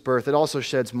Jesus' birth, it also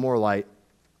sheds more light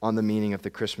on the meaning of the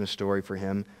Christmas story for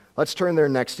him. Let's turn there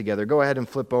next together. Go ahead and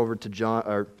flip over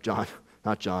to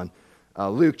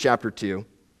Luke chapter 2.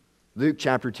 Luke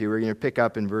chapter 2, we're going to pick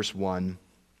up in verse 1.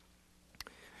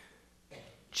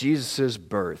 Jesus'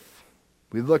 birth.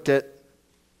 We looked at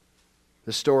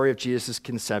the story of Jesus'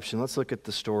 conception. Let's look at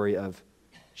the story of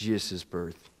Jesus'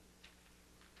 birth.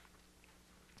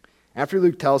 After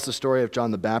Luke tells the story of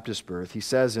John the Baptist's birth, he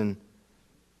says in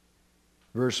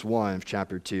verse 1 of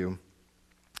chapter 2,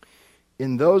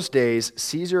 "In those days,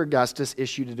 Caesar Augustus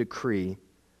issued a decree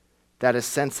that a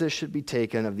census should be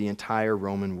taken of the entire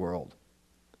Roman world.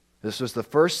 This was the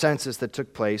first census that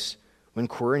took place when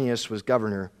Quirinius was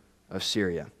governor of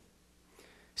Syria.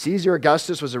 Caesar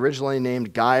Augustus was originally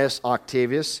named Gaius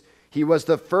Octavius. He was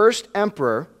the first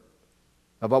emperor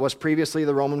of what was previously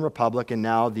the Roman Republic and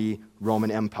now the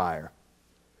Roman Empire.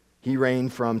 He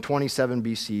reigned from 27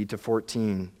 BC to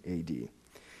 14 AD.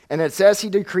 And it says he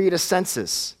decreed a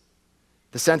census.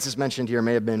 The census mentioned here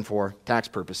may have been for tax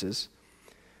purposes.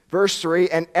 Verse 3,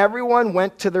 and everyone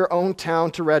went to their own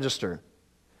town to register.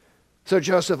 So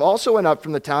Joseph also went up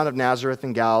from the town of Nazareth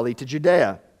in Galilee to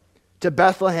Judea, to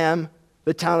Bethlehem,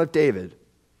 the town of David,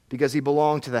 because he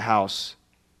belonged to the house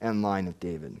and line of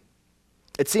David.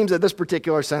 It seems that this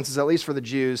particular census, at least for the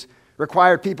Jews,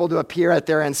 required people to appear at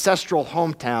their ancestral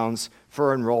hometowns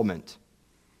for enrollment.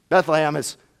 Bethlehem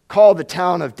is called the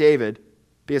town of David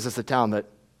because it's the town that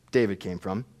David came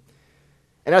from.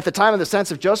 And at the time of the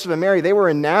census, Joseph and Mary, they were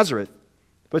in Nazareth.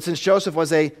 But since Joseph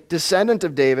was a descendant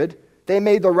of David, they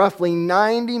made the roughly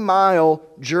 90-mile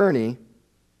journey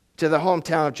to the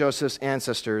hometown of Joseph's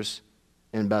ancestors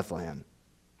in Bethlehem.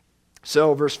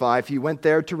 So, verse 5, he went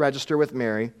there to register with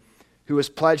Mary, who was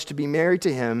pledged to be married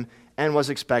to him and was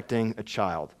expecting a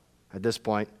child. At this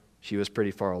point, she was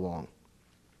pretty far along.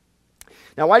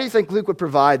 Now, why do you think Luke would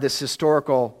provide this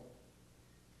historical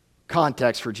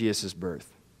context for Jesus' birth?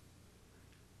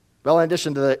 Well, in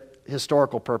addition to the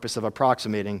historical purpose of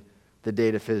approximating the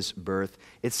date of his birth,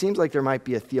 it seems like there might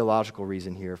be a theological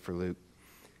reason here for Luke.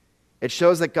 It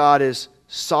shows that God is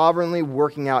sovereignly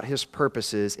working out his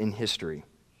purposes in history.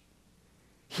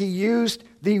 He used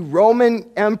the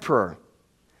Roman emperor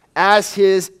as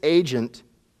his agent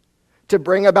to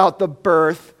bring about the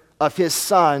birth of his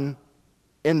son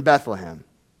in Bethlehem.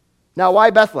 Now, why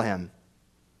Bethlehem?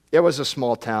 It was a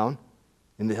small town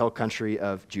in the hill country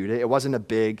of Judah. It wasn't a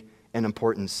big and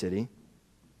important city,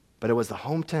 but it was the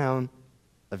hometown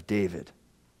of David,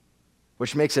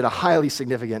 which makes it a highly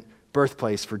significant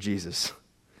birthplace for Jesus.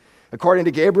 According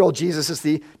to Gabriel, Jesus is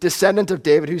the descendant of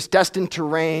David who's destined to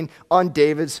reign on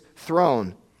David's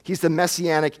throne. He's the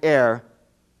messianic heir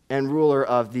and ruler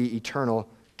of the eternal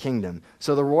kingdom.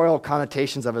 So the royal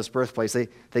connotations of his birthplace,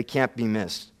 they can't be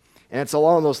missed. And it's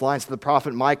along those lines that the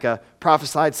prophet Micah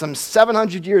prophesied some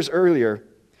 700 years earlier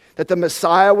that the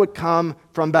Messiah would come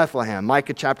from Bethlehem.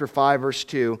 Micah chapter 5, verse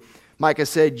 2. Micah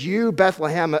said, "You,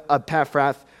 Bethlehem of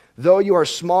Ephrathah, though you are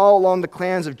small among the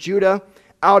clans of Judah,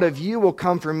 out of you will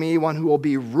come for me one who will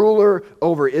be ruler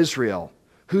over Israel,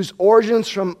 whose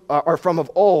origins are from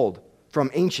of old, from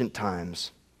ancient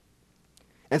times."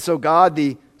 And so God,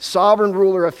 the sovereign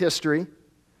ruler of history,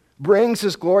 brings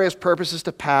his glorious purposes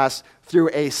to pass through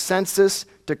a census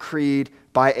decreed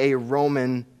by a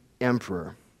Roman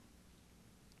emperor.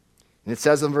 And it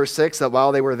says in verse 6 that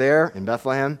while they were there in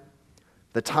Bethlehem,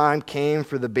 the time came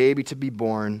for the baby to be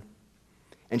born,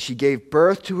 and she gave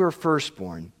birth to her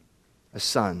firstborn, a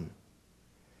son.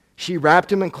 She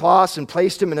wrapped him in cloths and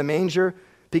placed him in a manger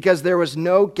because there was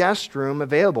no guest room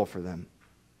available for them.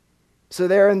 So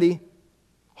there in the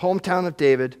hometown of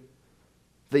David,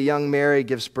 the young Mary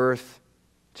gives birth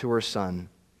to her son.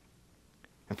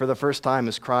 And for the first time,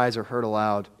 his cries are heard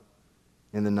aloud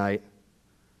in the night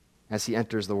as he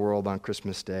enters the world on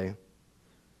Christmas Day.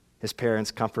 His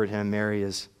parents comfort him. Mary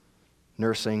is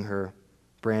nursing her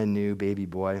brand new baby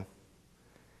boy.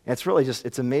 And it's really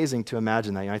it's amazing to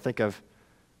imagine that. I think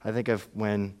of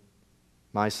when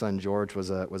my son George was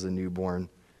a newborn,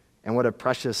 and what a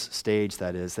precious stage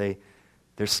that is.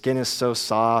 Their skin is so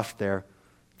soft.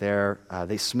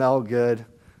 They smell good.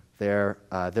 Their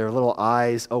little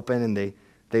eyes open, and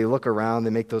they look around.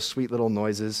 They make those sweet little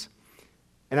noises.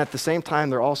 And at the same time,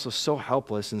 they're also so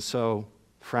helpless and so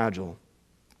fragile.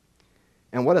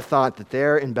 And what a thought that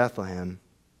there in Bethlehem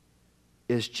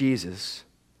is Jesus,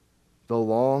 the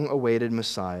long-awaited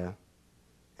Messiah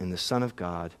and the Son of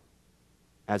God,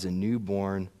 as a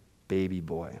newborn baby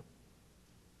boy.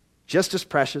 Just as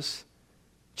precious,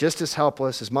 just as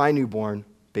helpless as my newborn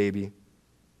baby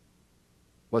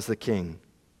was the King.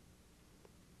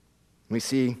 We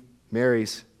see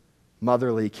Mary's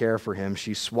motherly care for him.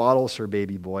 She swaddles her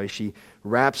baby boy. She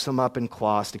wraps him up in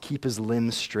cloths to keep his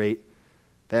limbs straight.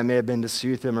 That may have been to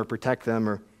soothe them or protect them,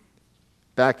 or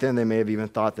back then they may have even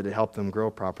thought that it helped them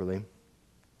grow properly.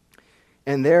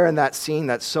 And there in that scene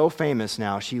that's so famous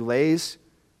now, she lays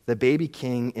the baby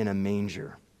king in a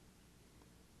manger.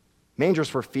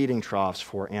 Mangers were feeding troughs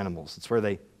for animals. It's where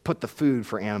they put the food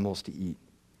for animals to eat.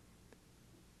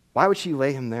 Why would she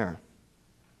lay him there?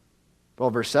 Well,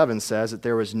 verse 7 says that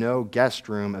there was no guest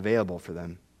room available for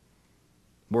them.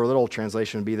 More literal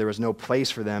translation would be there was no place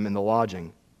for them in the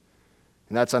lodging.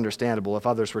 And that's understandable. If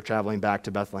others were traveling back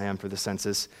to Bethlehem for the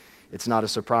census, it's not a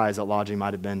surprise that lodging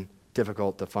might have been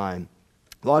difficult to find.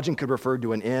 Lodging could refer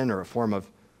to an inn or a form of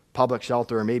public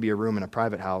shelter, or maybe a room in a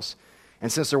private house.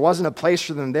 And since there wasn't a place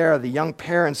for them there, the young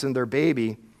parents and their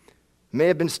baby may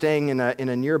have been staying in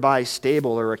a nearby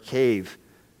stable or a cave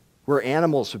where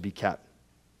animals would be kept.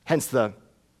 Hence the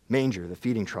manger, the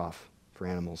feeding trough for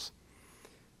animals.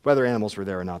 Whether animals were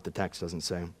there or not, the text doesn't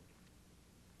say.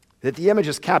 That the image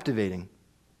is captivating.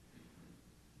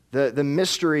 The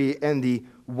mystery and the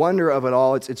wonder of it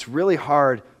all, it's really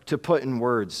hard to put in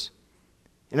words.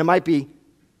 And it might be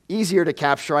easier to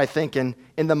capture, I think, in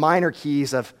the minor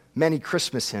keys of many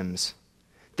Christmas hymns.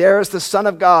 There is the Son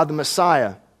of God, the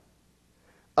Messiah,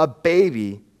 a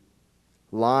baby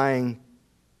lying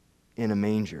in a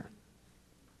manger.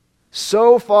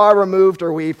 So far removed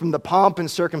are we from the pomp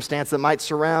and circumstance that might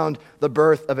surround the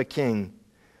birth of a king.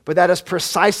 But that is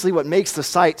precisely what makes the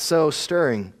sight so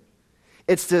stirring.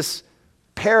 It's this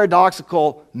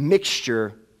paradoxical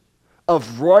mixture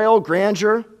of royal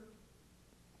grandeur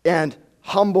and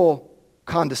humble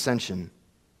condescension.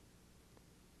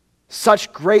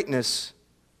 Such greatness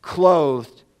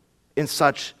clothed in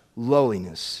such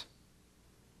lowliness.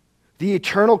 The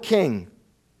eternal King,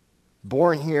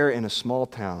 born here in a small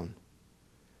town,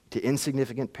 to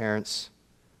insignificant parents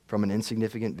from an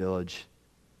insignificant village,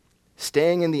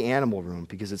 staying in the animal room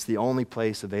because it's the only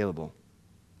place available,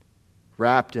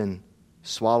 wrapped in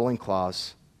swaddling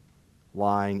cloths,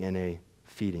 lying in a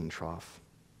feeding trough.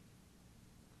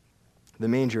 The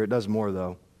manger, it does more,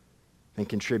 though, than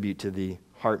contribute to the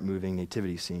heart-moving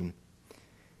nativity scene.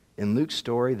 In Luke's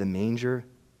story, the manger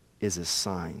is a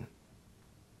sign.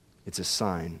 It's a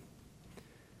sign.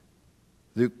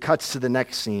 Luke cuts to the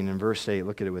next scene in verse 8.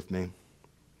 Look at it with me.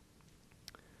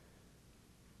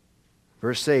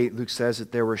 Verse 8, Luke says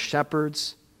that there were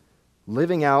shepherds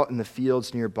living out in the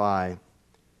fields nearby,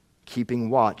 keeping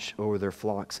watch over their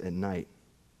flocks at night.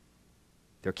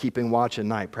 They're keeping watch at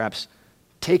night, perhaps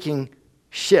taking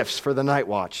shifts for the night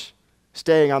watch,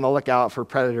 staying on the lookout for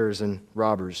predators and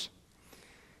robbers.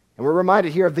 And we're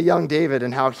reminded here of the young David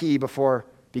and how he, before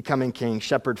becoming king,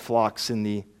 shepherded flocks in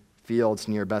the fields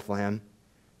near Bethlehem.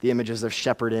 The images of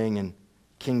shepherding and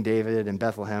King David and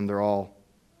Bethlehem, they're all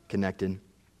connected.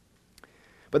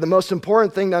 But the most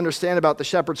important thing to understand about the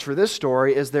shepherds for this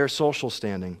story is their social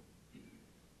standing.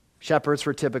 Shepherds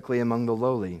were typically among the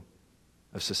lowly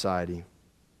of society.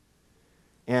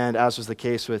 And as was the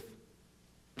case with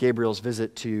Gabriel's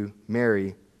visit to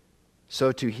Mary,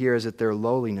 so too here is it their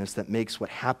lowliness that makes what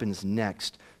happens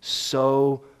next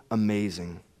so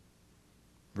amazing.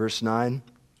 Verse 9,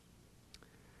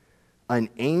 an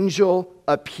angel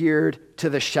appeared to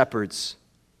the shepherds,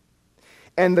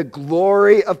 and the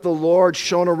glory of the Lord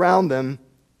shone around them,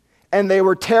 and they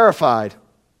were terrified.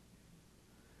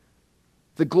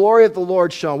 The glory of the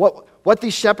Lord shone. What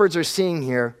these shepherds are seeing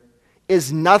here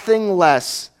is nothing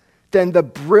less than the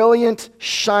brilliant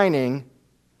shining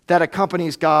that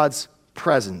accompanies God's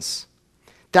presence.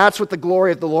 That's what the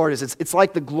glory of the Lord is. It's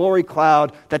like the glory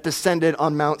cloud that descended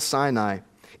on Mount Sinai.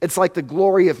 It's like the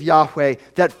glory of Yahweh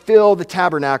that filled the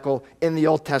tabernacle in the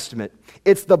Old Testament.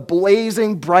 It's the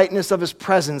blazing brightness of his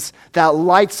presence that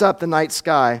lights up the night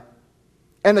sky.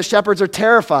 And the shepherds are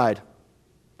terrified.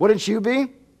 Wouldn't you be?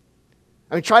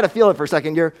 I mean, try to feel it for a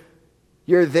second.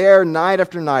 You're there night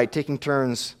after night taking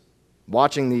turns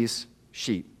watching these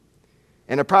sheep.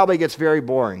 And it probably gets very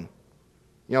boring.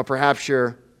 You know, perhaps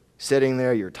you're sitting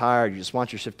there, you're tired, you just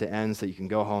want your shift to end so you can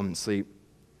go home and sleep.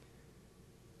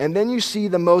 And then you see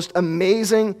the most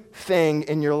amazing thing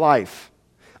in your life.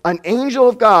 An angel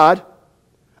of God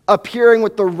appearing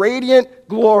with the radiant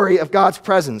glory of God's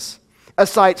presence. A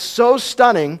sight so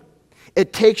stunning,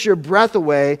 it takes your breath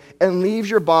away and leaves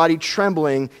your body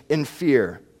trembling in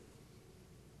fear.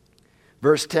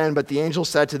 Verse 10, but the angel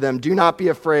said to them, do not be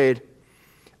afraid.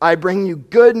 I bring you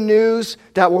good news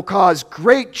that will cause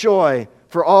great joy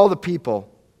for all the people.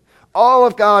 All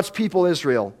of God's people,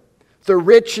 Israel. The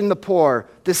rich and the poor,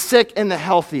 the sick and the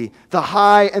healthy, the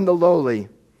high and the lowly.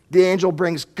 The angel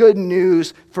brings good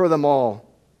news for them all.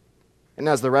 And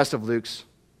as the rest of Luke's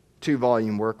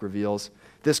 2-volume work reveals,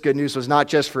 this good news was not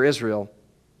just for Israel,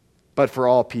 but for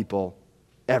all people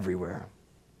everywhere.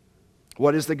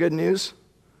 What is the good news?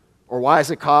 Or why is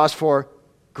it cause for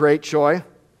great joy?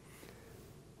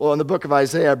 Well, in the book of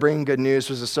Isaiah, bringing good news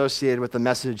was associated with the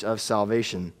message of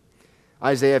salvation.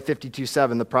 Isaiah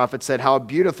 52:7, the prophet said, how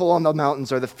beautiful on the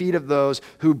mountains are the feet of those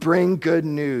who bring good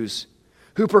news,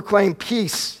 who proclaim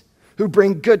peace, who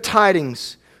bring good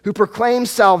tidings, who proclaim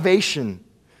salvation,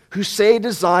 who say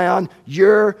to Zion,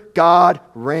 your God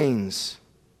reigns.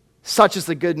 Such is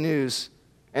the good news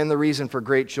and the reason for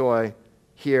great joy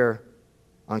here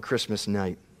on Christmas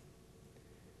night.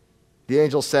 The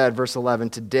angel said, verse 11,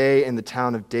 today in the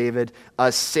town of David,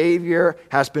 a Savior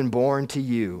has been born to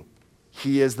you.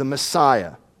 He is the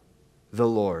Messiah, the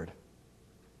Lord.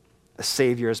 A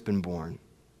Savior has been born.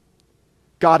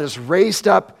 God has raised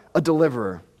up a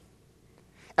deliverer.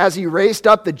 As he raised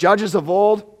up the judges of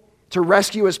old to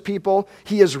rescue his people,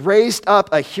 he has raised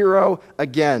up a hero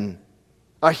again,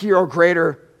 a hero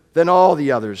greater than all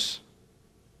the others.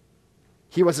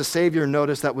 He was a Savior,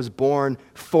 notice, that was born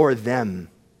for them,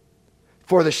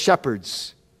 for the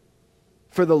shepherds,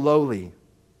 for the lowly,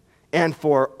 and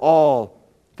for all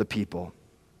the people.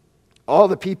 All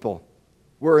the people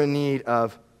were in need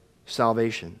of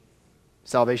salvation.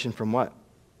 Salvation from what?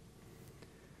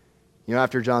 You know,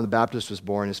 after John the Baptist was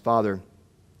born, his father,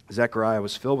 Zechariah,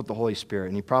 was filled with the Holy Spirit,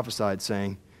 and he prophesied,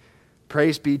 saying,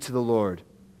 praise be to the Lord,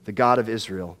 the God of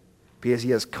Israel, because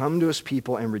he has come to his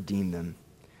people and redeemed them.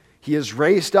 He has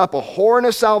raised up a horn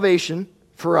of salvation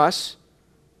for us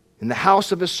in the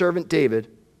house of his servant David.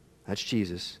 That's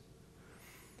Jesus.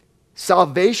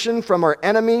 Salvation from our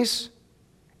enemies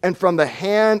and from the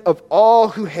hand of all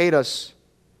who hate us,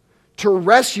 to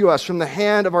rescue us from the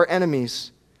hand of our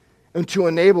enemies and to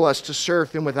enable us to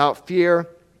serve him without fear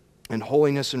and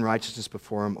holiness and righteousness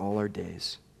before him all our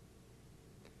days.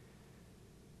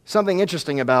 Something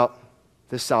interesting about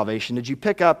this salvation. Did you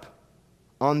pick up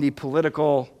on the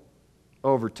political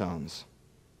overtones?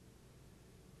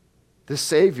 The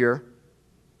Savior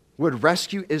would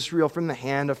rescue Israel from the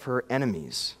hand of her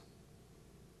enemies.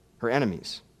 Her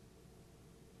enemies.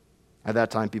 At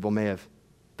that time, people may have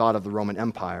thought of the Roman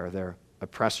Empire, their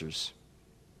oppressors.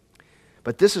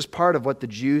 But this is part of what the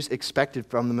Jews expected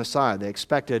from the Messiah. They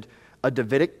expected a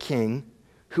Davidic king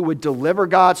who would deliver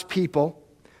God's people,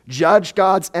 judge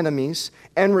God's enemies,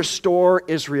 and restore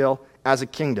Israel as a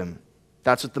kingdom.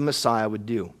 That's what the Messiah would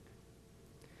do.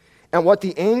 And what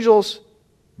the angels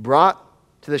brought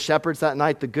to the shepherds that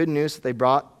night, the good news that they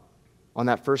brought on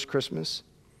that first Christmas,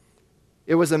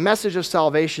 it was a message of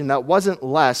salvation that wasn't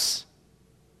less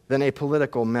than a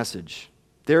political message.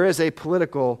 There is a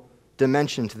political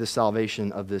dimension to the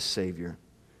salvation of this Savior.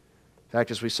 In fact,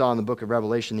 as we saw in the book of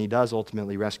Revelation, he does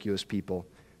ultimately rescue his people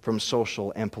from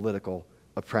social and political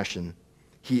oppression.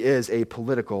 He is a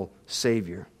political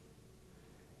Savior.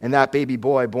 And that baby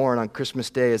boy born on Christmas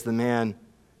Day is the man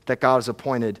that God has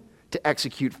appointed to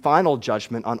execute final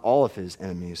judgment on all of his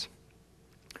enemies.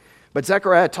 But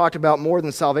Zechariah talked about more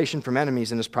than salvation from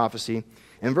enemies in his prophecy.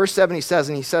 In verse 7 he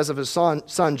says of his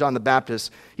son John the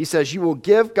Baptist, he says, you will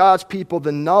give God's people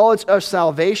the knowledge of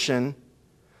salvation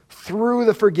through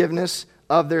the forgiveness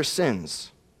of their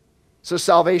sins. So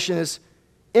salvation is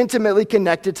intimately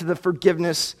connected to the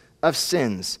forgiveness of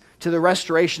sins, to the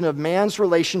restoration of man's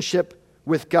relationship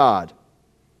with God.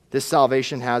 This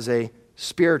salvation has a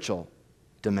spiritual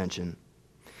dimension.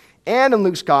 And in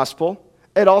Luke's gospel,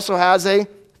 it also has a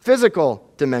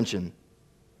physical dimension.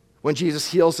 When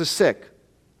Jesus heals the sick,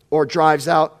 or drives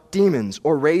out demons,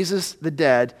 or raises the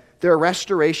dead, their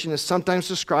restoration is sometimes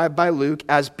described by Luke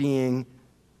as being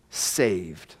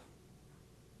saved.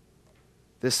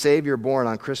 The Savior born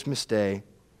on Christmas Day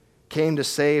came to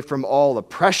save from all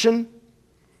oppression,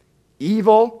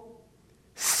 evil,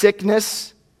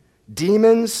 sickness,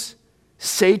 demons,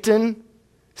 Satan,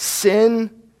 sin,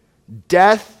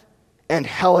 death, and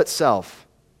hell itself.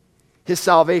 His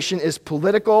salvation is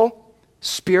political,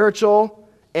 spiritual,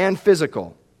 and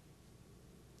physical.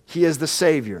 He is the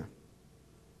Savior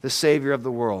of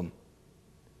the world.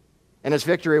 And his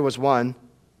victory was won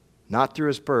not through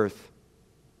his birth,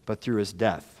 but through his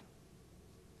death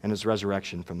and his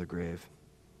resurrection from the grave.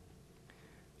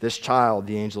 This child,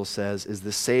 the angel says, is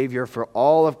the Savior for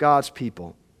all of God's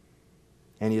people,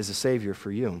 and he is a Savior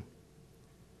for you.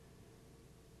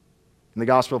 In the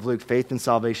Gospel of Luke, faith and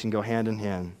salvation go hand in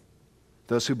hand.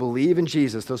 Those who believe in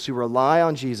Jesus, those who rely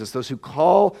on Jesus, those who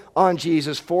call on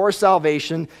Jesus for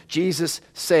salvation, Jesus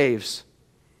saves.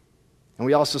 And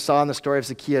we also saw in the story of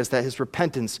Zacchaeus that his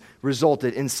repentance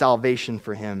resulted in salvation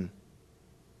for him.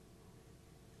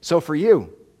 So for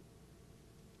you,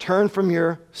 turn from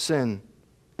your sin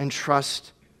and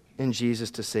trust in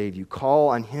Jesus to save you. Call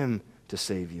on him to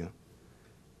save you.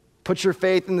 Put your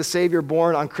faith in the Savior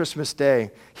born on Christmas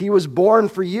Day. He was born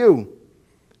for you.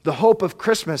 The hope of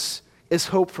Christmas is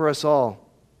hope for us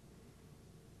all.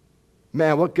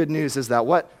 Man, what good news is that?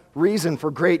 What reason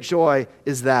for great joy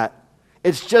is that?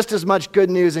 It's just as much good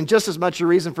news and just as much a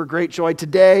reason for great joy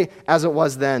today as it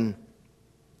was then.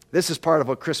 This is part of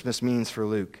what Christmas means for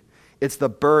Luke. It's the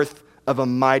birth of a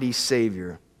mighty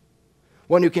Savior,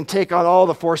 one who can take on all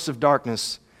the force of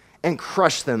darkness and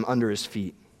crush them under his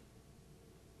feet.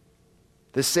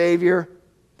 The Savior,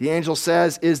 the angel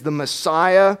says, is the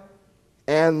Messiah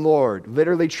and Lord.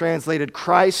 Literally translated,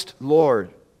 Christ,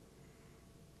 Lord.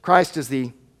 Christ is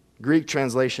the Greek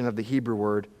translation of the Hebrew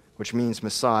word, which means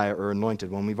Messiah or anointed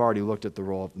one. We've already looked at the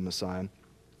role of the Messiah.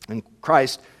 And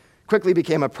Christ quickly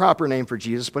became a proper name for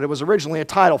Jesus, but it was originally a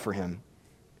title for him.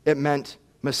 It meant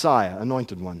Messiah,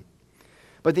 anointed one.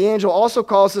 But the angel also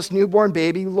calls this newborn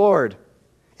baby Lord.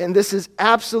 And this is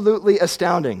absolutely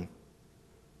astounding.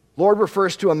 Lord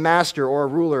refers to a master or a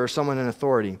ruler or someone in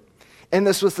authority. And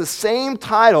this was the same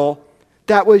title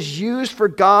that was used for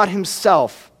God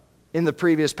himself in the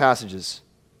previous passages.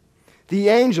 The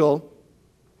angel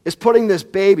is putting this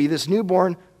baby, this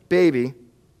newborn baby,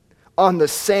 on the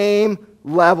same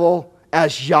level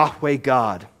as Yahweh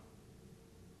God.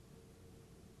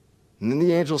 And then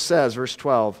the angel says, verse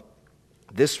 12,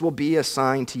 "This will be a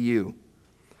sign to you.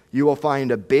 You will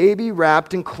find a baby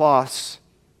wrapped in cloths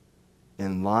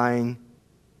and lying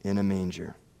in a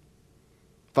manger."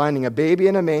 Finding a baby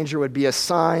in a manger would be a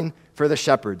sign for the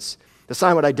shepherds. The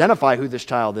sign would identify who this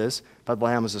child is.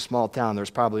 Bethlehem was a small town. There was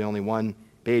probably only one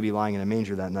baby lying in a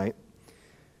manger that night.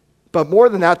 But more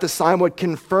than that, the sign would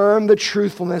confirm the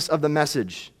truthfulness of the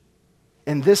message.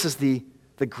 And this is the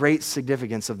great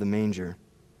significance of the manger.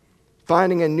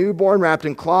 Finding a newborn wrapped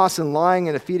in cloths and lying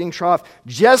in a feeding trough,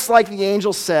 just like the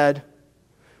angel said,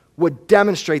 would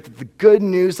demonstrate that the good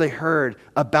news they heard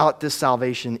about this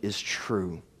salvation is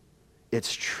true.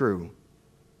 It's true.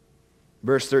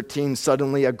 Verse 13,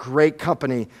 suddenly a great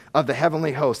company of the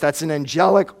heavenly host, that's an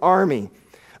angelic army,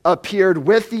 appeared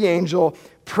with the angel,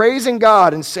 praising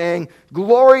God and saying,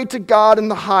 "Glory to God in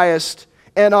the highest,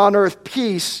 and on earth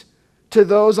peace to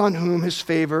those on whom his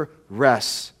favor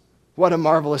rests." What a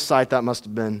marvelous sight that must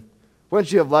have been.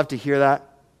 Wouldn't you have loved to hear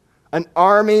that? An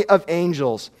army of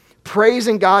angels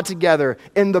praising God together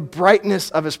in the brightness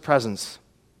of his presence.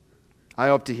 I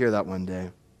hope to hear that one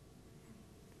day.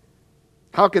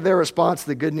 How could their response to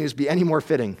the good news be any more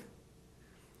fitting?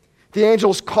 The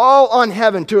angels call on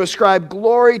heaven to ascribe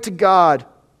glory to God,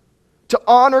 to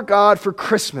honor God for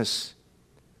Christmas,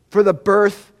 for the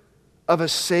birth of a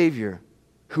Savior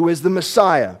who is the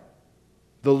Messiah,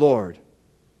 the Lord.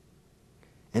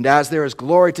 And as there is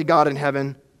glory to God in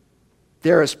heaven,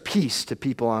 there is peace to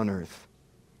people on earth.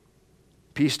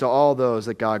 Peace to all those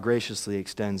that God graciously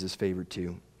extends his favor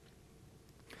to.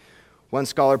 One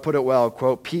scholar put it well,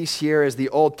 quote, "Peace here is the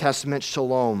Old Testament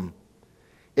shalom.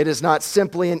 It is not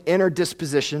simply an inner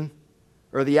disposition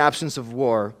or the absence of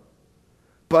war,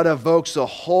 but evokes a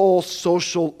whole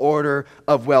social order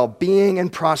of well-being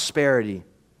and prosperity,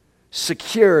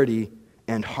 security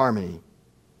and harmony.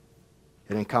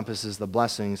 It encompasses the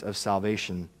blessings of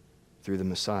salvation through the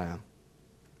Messiah."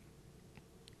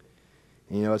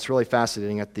 And you know, it's really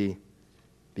fascinating at the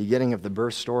beginning of the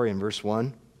birth story in verse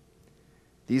 1.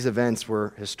 These events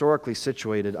were historically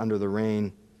situated under the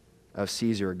reign of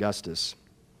Caesar Augustus.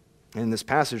 In this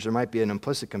passage, there might be an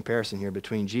implicit comparison here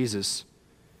between Jesus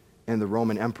and the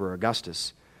Roman Emperor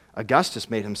Augustus. Augustus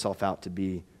made himself out to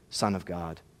be Son of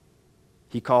God.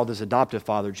 He called his adoptive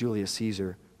father, Julius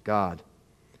Caesar, God.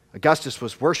 Augustus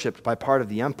was worshipped by part of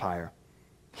the empire.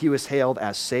 He was hailed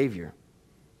as Savior.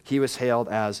 He was hailed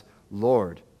as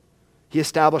Lord. He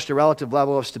established a relative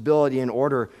level of stability and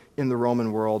order in the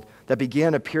Roman world that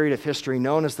began a period of history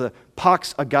known as the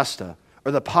Pax Augusta,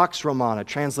 or the Pax Romana,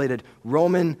 translated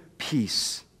Roman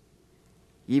peace.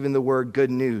 Even the word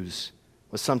good news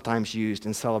was sometimes used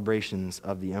in celebrations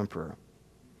of the emperor.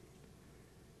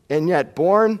 And yet,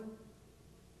 born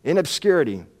in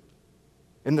obscurity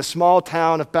in the small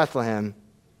town of Bethlehem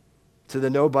to the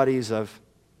nobodies of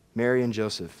Mary and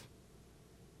Joseph,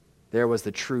 there was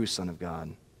the true Son of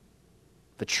God,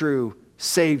 the true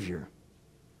Savior,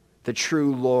 the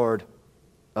true Lord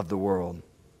of the world.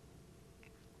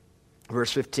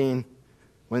 Verse 15,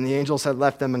 when the angels had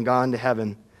left them and gone to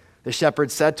heaven, the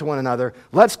shepherds said to one another,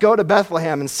 "Let's go to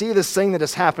Bethlehem and see this thing that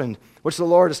has happened, which the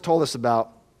Lord has told us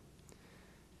about."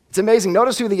 It's amazing.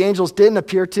 Notice who the angels didn't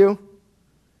appear to.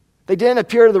 They didn't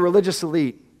appear to the religious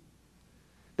elite.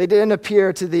 They didn't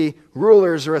appear to the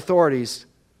rulers or authorities.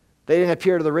 They didn't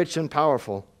appear to the rich and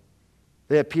powerful.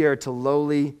 They appeared to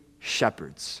lowly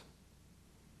shepherds.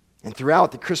 And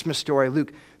throughout the Christmas story,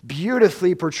 Luke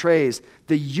beautifully portrays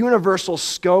the universal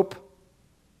scope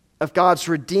of God's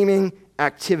redeeming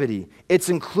activity. It's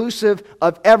inclusive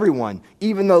of everyone,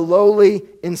 even the lowly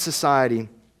in society.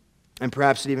 And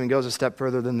perhaps it even goes a step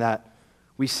further than that.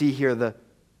 We see here the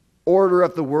order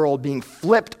of the world being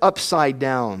flipped upside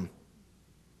down.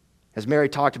 As Mary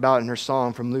talked about in her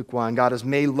song from Luke 1, God has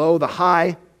made low the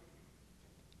high,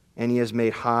 and he has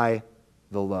made high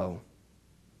the low.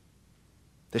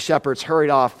 The shepherds hurried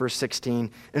off, verse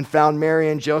 16, and found Mary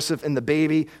and Joseph and the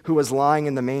baby who was lying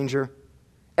in the manger.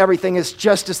 Everything is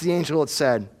just as the angel had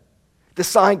said. The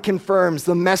sign confirms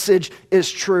the message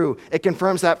is true. It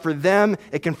confirms that for them,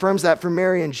 it confirms that for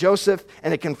Mary and Joseph,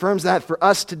 and it confirms that for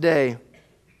us today.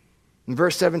 In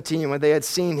verse 17, when they had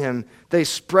seen him, they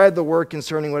spread the word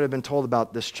concerning what had been told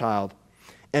about this child.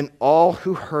 And all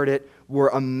who heard it were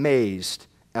amazed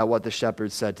at what the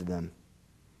shepherds said to them.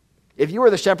 If you were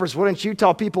the shepherds, wouldn't you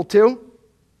tell people too?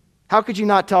 How could you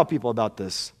not tell people about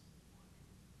this?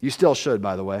 You still should,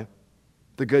 by the way.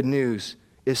 The good news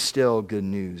is still good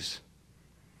news.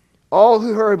 All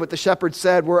who heard what the shepherds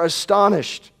said were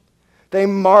astonished. They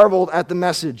marveled at the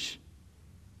message.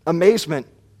 Amazement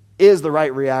is the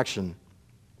right reaction.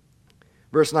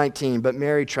 Verse 19, but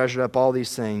Mary treasured up all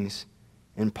these things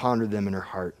and pondered them in her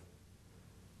heart.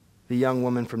 The young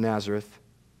woman from Nazareth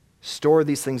stored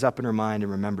these things up in her mind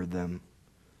and remembered them.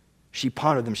 She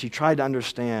pondered them. She tried to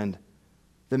understand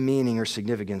the meaning or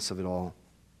significance of it all.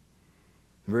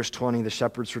 In verse 20, the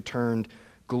shepherds returned,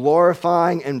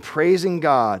 glorifying and praising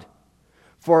God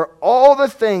for all the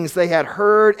things they had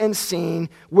heard and seen,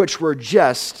 which were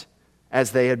just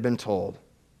as they had been told.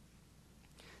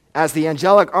 As the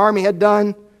angelic army had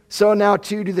done, so now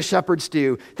too do the shepherds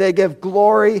do. They give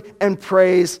glory and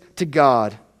praise to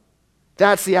God.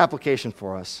 That's the application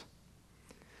for us.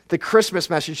 The Christmas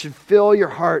message should fill your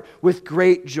heart with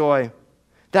great joy.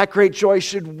 That great joy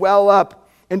should well up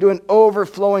into an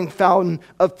overflowing fountain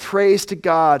of praise to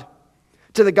God,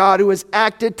 to the God who has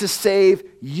acted to save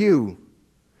you,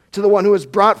 to the one who has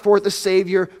brought forth a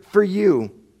Savior for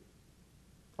you.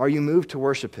 Are you moved to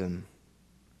worship him?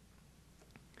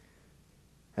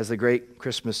 As the great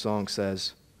Christmas song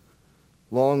says,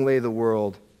 long lay the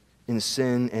world in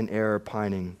sin and error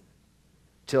pining,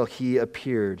 till he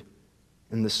appeared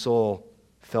and the soul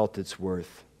felt its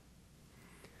worth.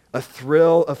 A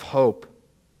thrill of hope.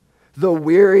 The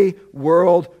weary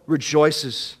world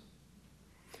rejoices.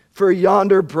 For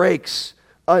yonder breaks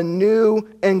a new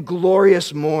and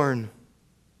glorious morn.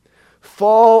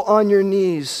 Fall on your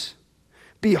knees.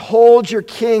 Behold your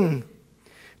King.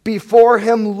 Before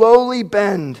him lowly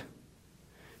bend.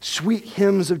 Sweet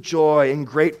hymns of joy and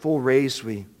grateful raise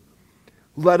we.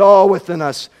 Let all within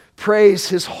us praise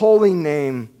his holy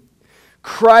name.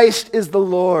 Christ is the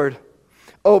Lord.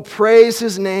 Oh, praise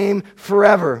his name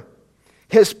forever.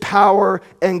 His power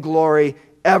and glory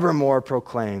evermore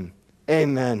proclaim.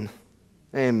 Amen.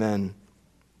 Amen.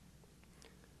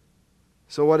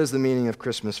 So what is the meaning of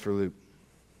Christmas for Luke?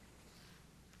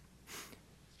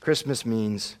 Christmas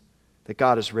means that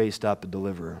God has raised up a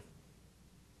deliverer.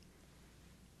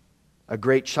 A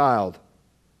great child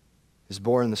is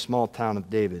born in the small town of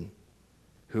David,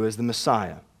 who is the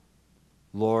Messiah,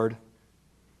 Lord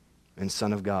and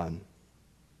Son of God.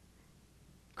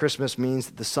 Christmas means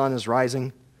that the sun is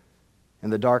rising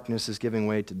and the darkness is giving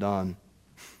way to dawn.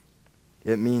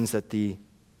 It means that the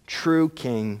true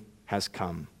King has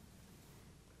come.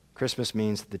 Christmas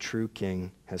means that the true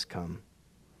King has come.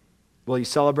 Will you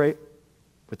celebrate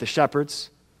with the shepherds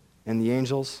and the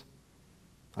angels?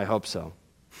 I hope so.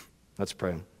 Let's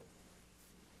pray.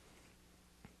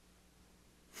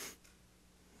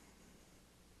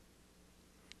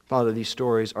 Father, these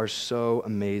stories are so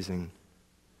amazing.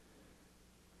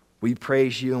 We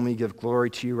praise you and we give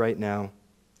glory to you right now,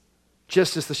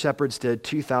 just as the shepherds did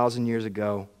 2,000 years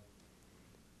ago,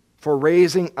 for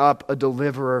raising up a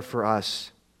deliverer for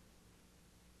us,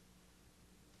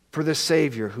 for the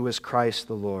Savior who is Christ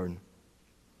the Lord.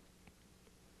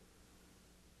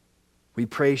 We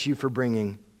praise you for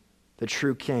bringing the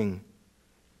true King,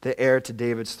 the heir to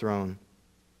David's throne,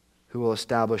 who will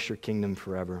establish your kingdom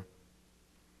forever.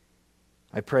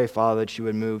 I pray, Father, that you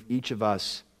would move each of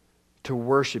us to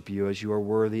worship you as you are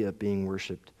worthy of being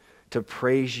worshiped, to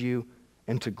praise you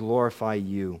and to glorify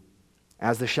you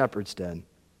as the shepherds did,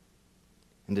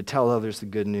 and to tell others the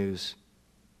good news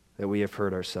that we have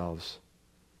heard ourselves.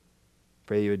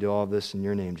 Pray you would do all of this in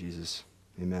your name, Jesus.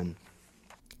 Amen.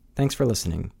 Thanks for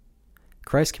listening.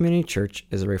 Christ Community Church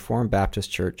is a Reformed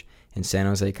Baptist church in San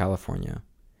Jose, California.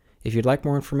 If you'd like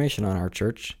more information on our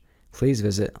church, please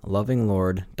visit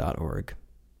lovinglord.org.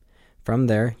 From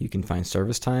there, you can find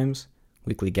service times,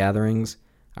 weekly gatherings,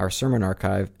 our sermon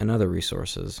archive, and other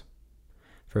resources.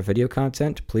 For video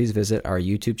content, please visit our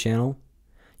YouTube channel.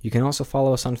 You can also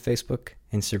follow us on Facebook,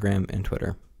 Instagram, and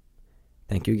Twitter.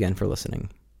 Thank you again for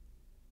listening.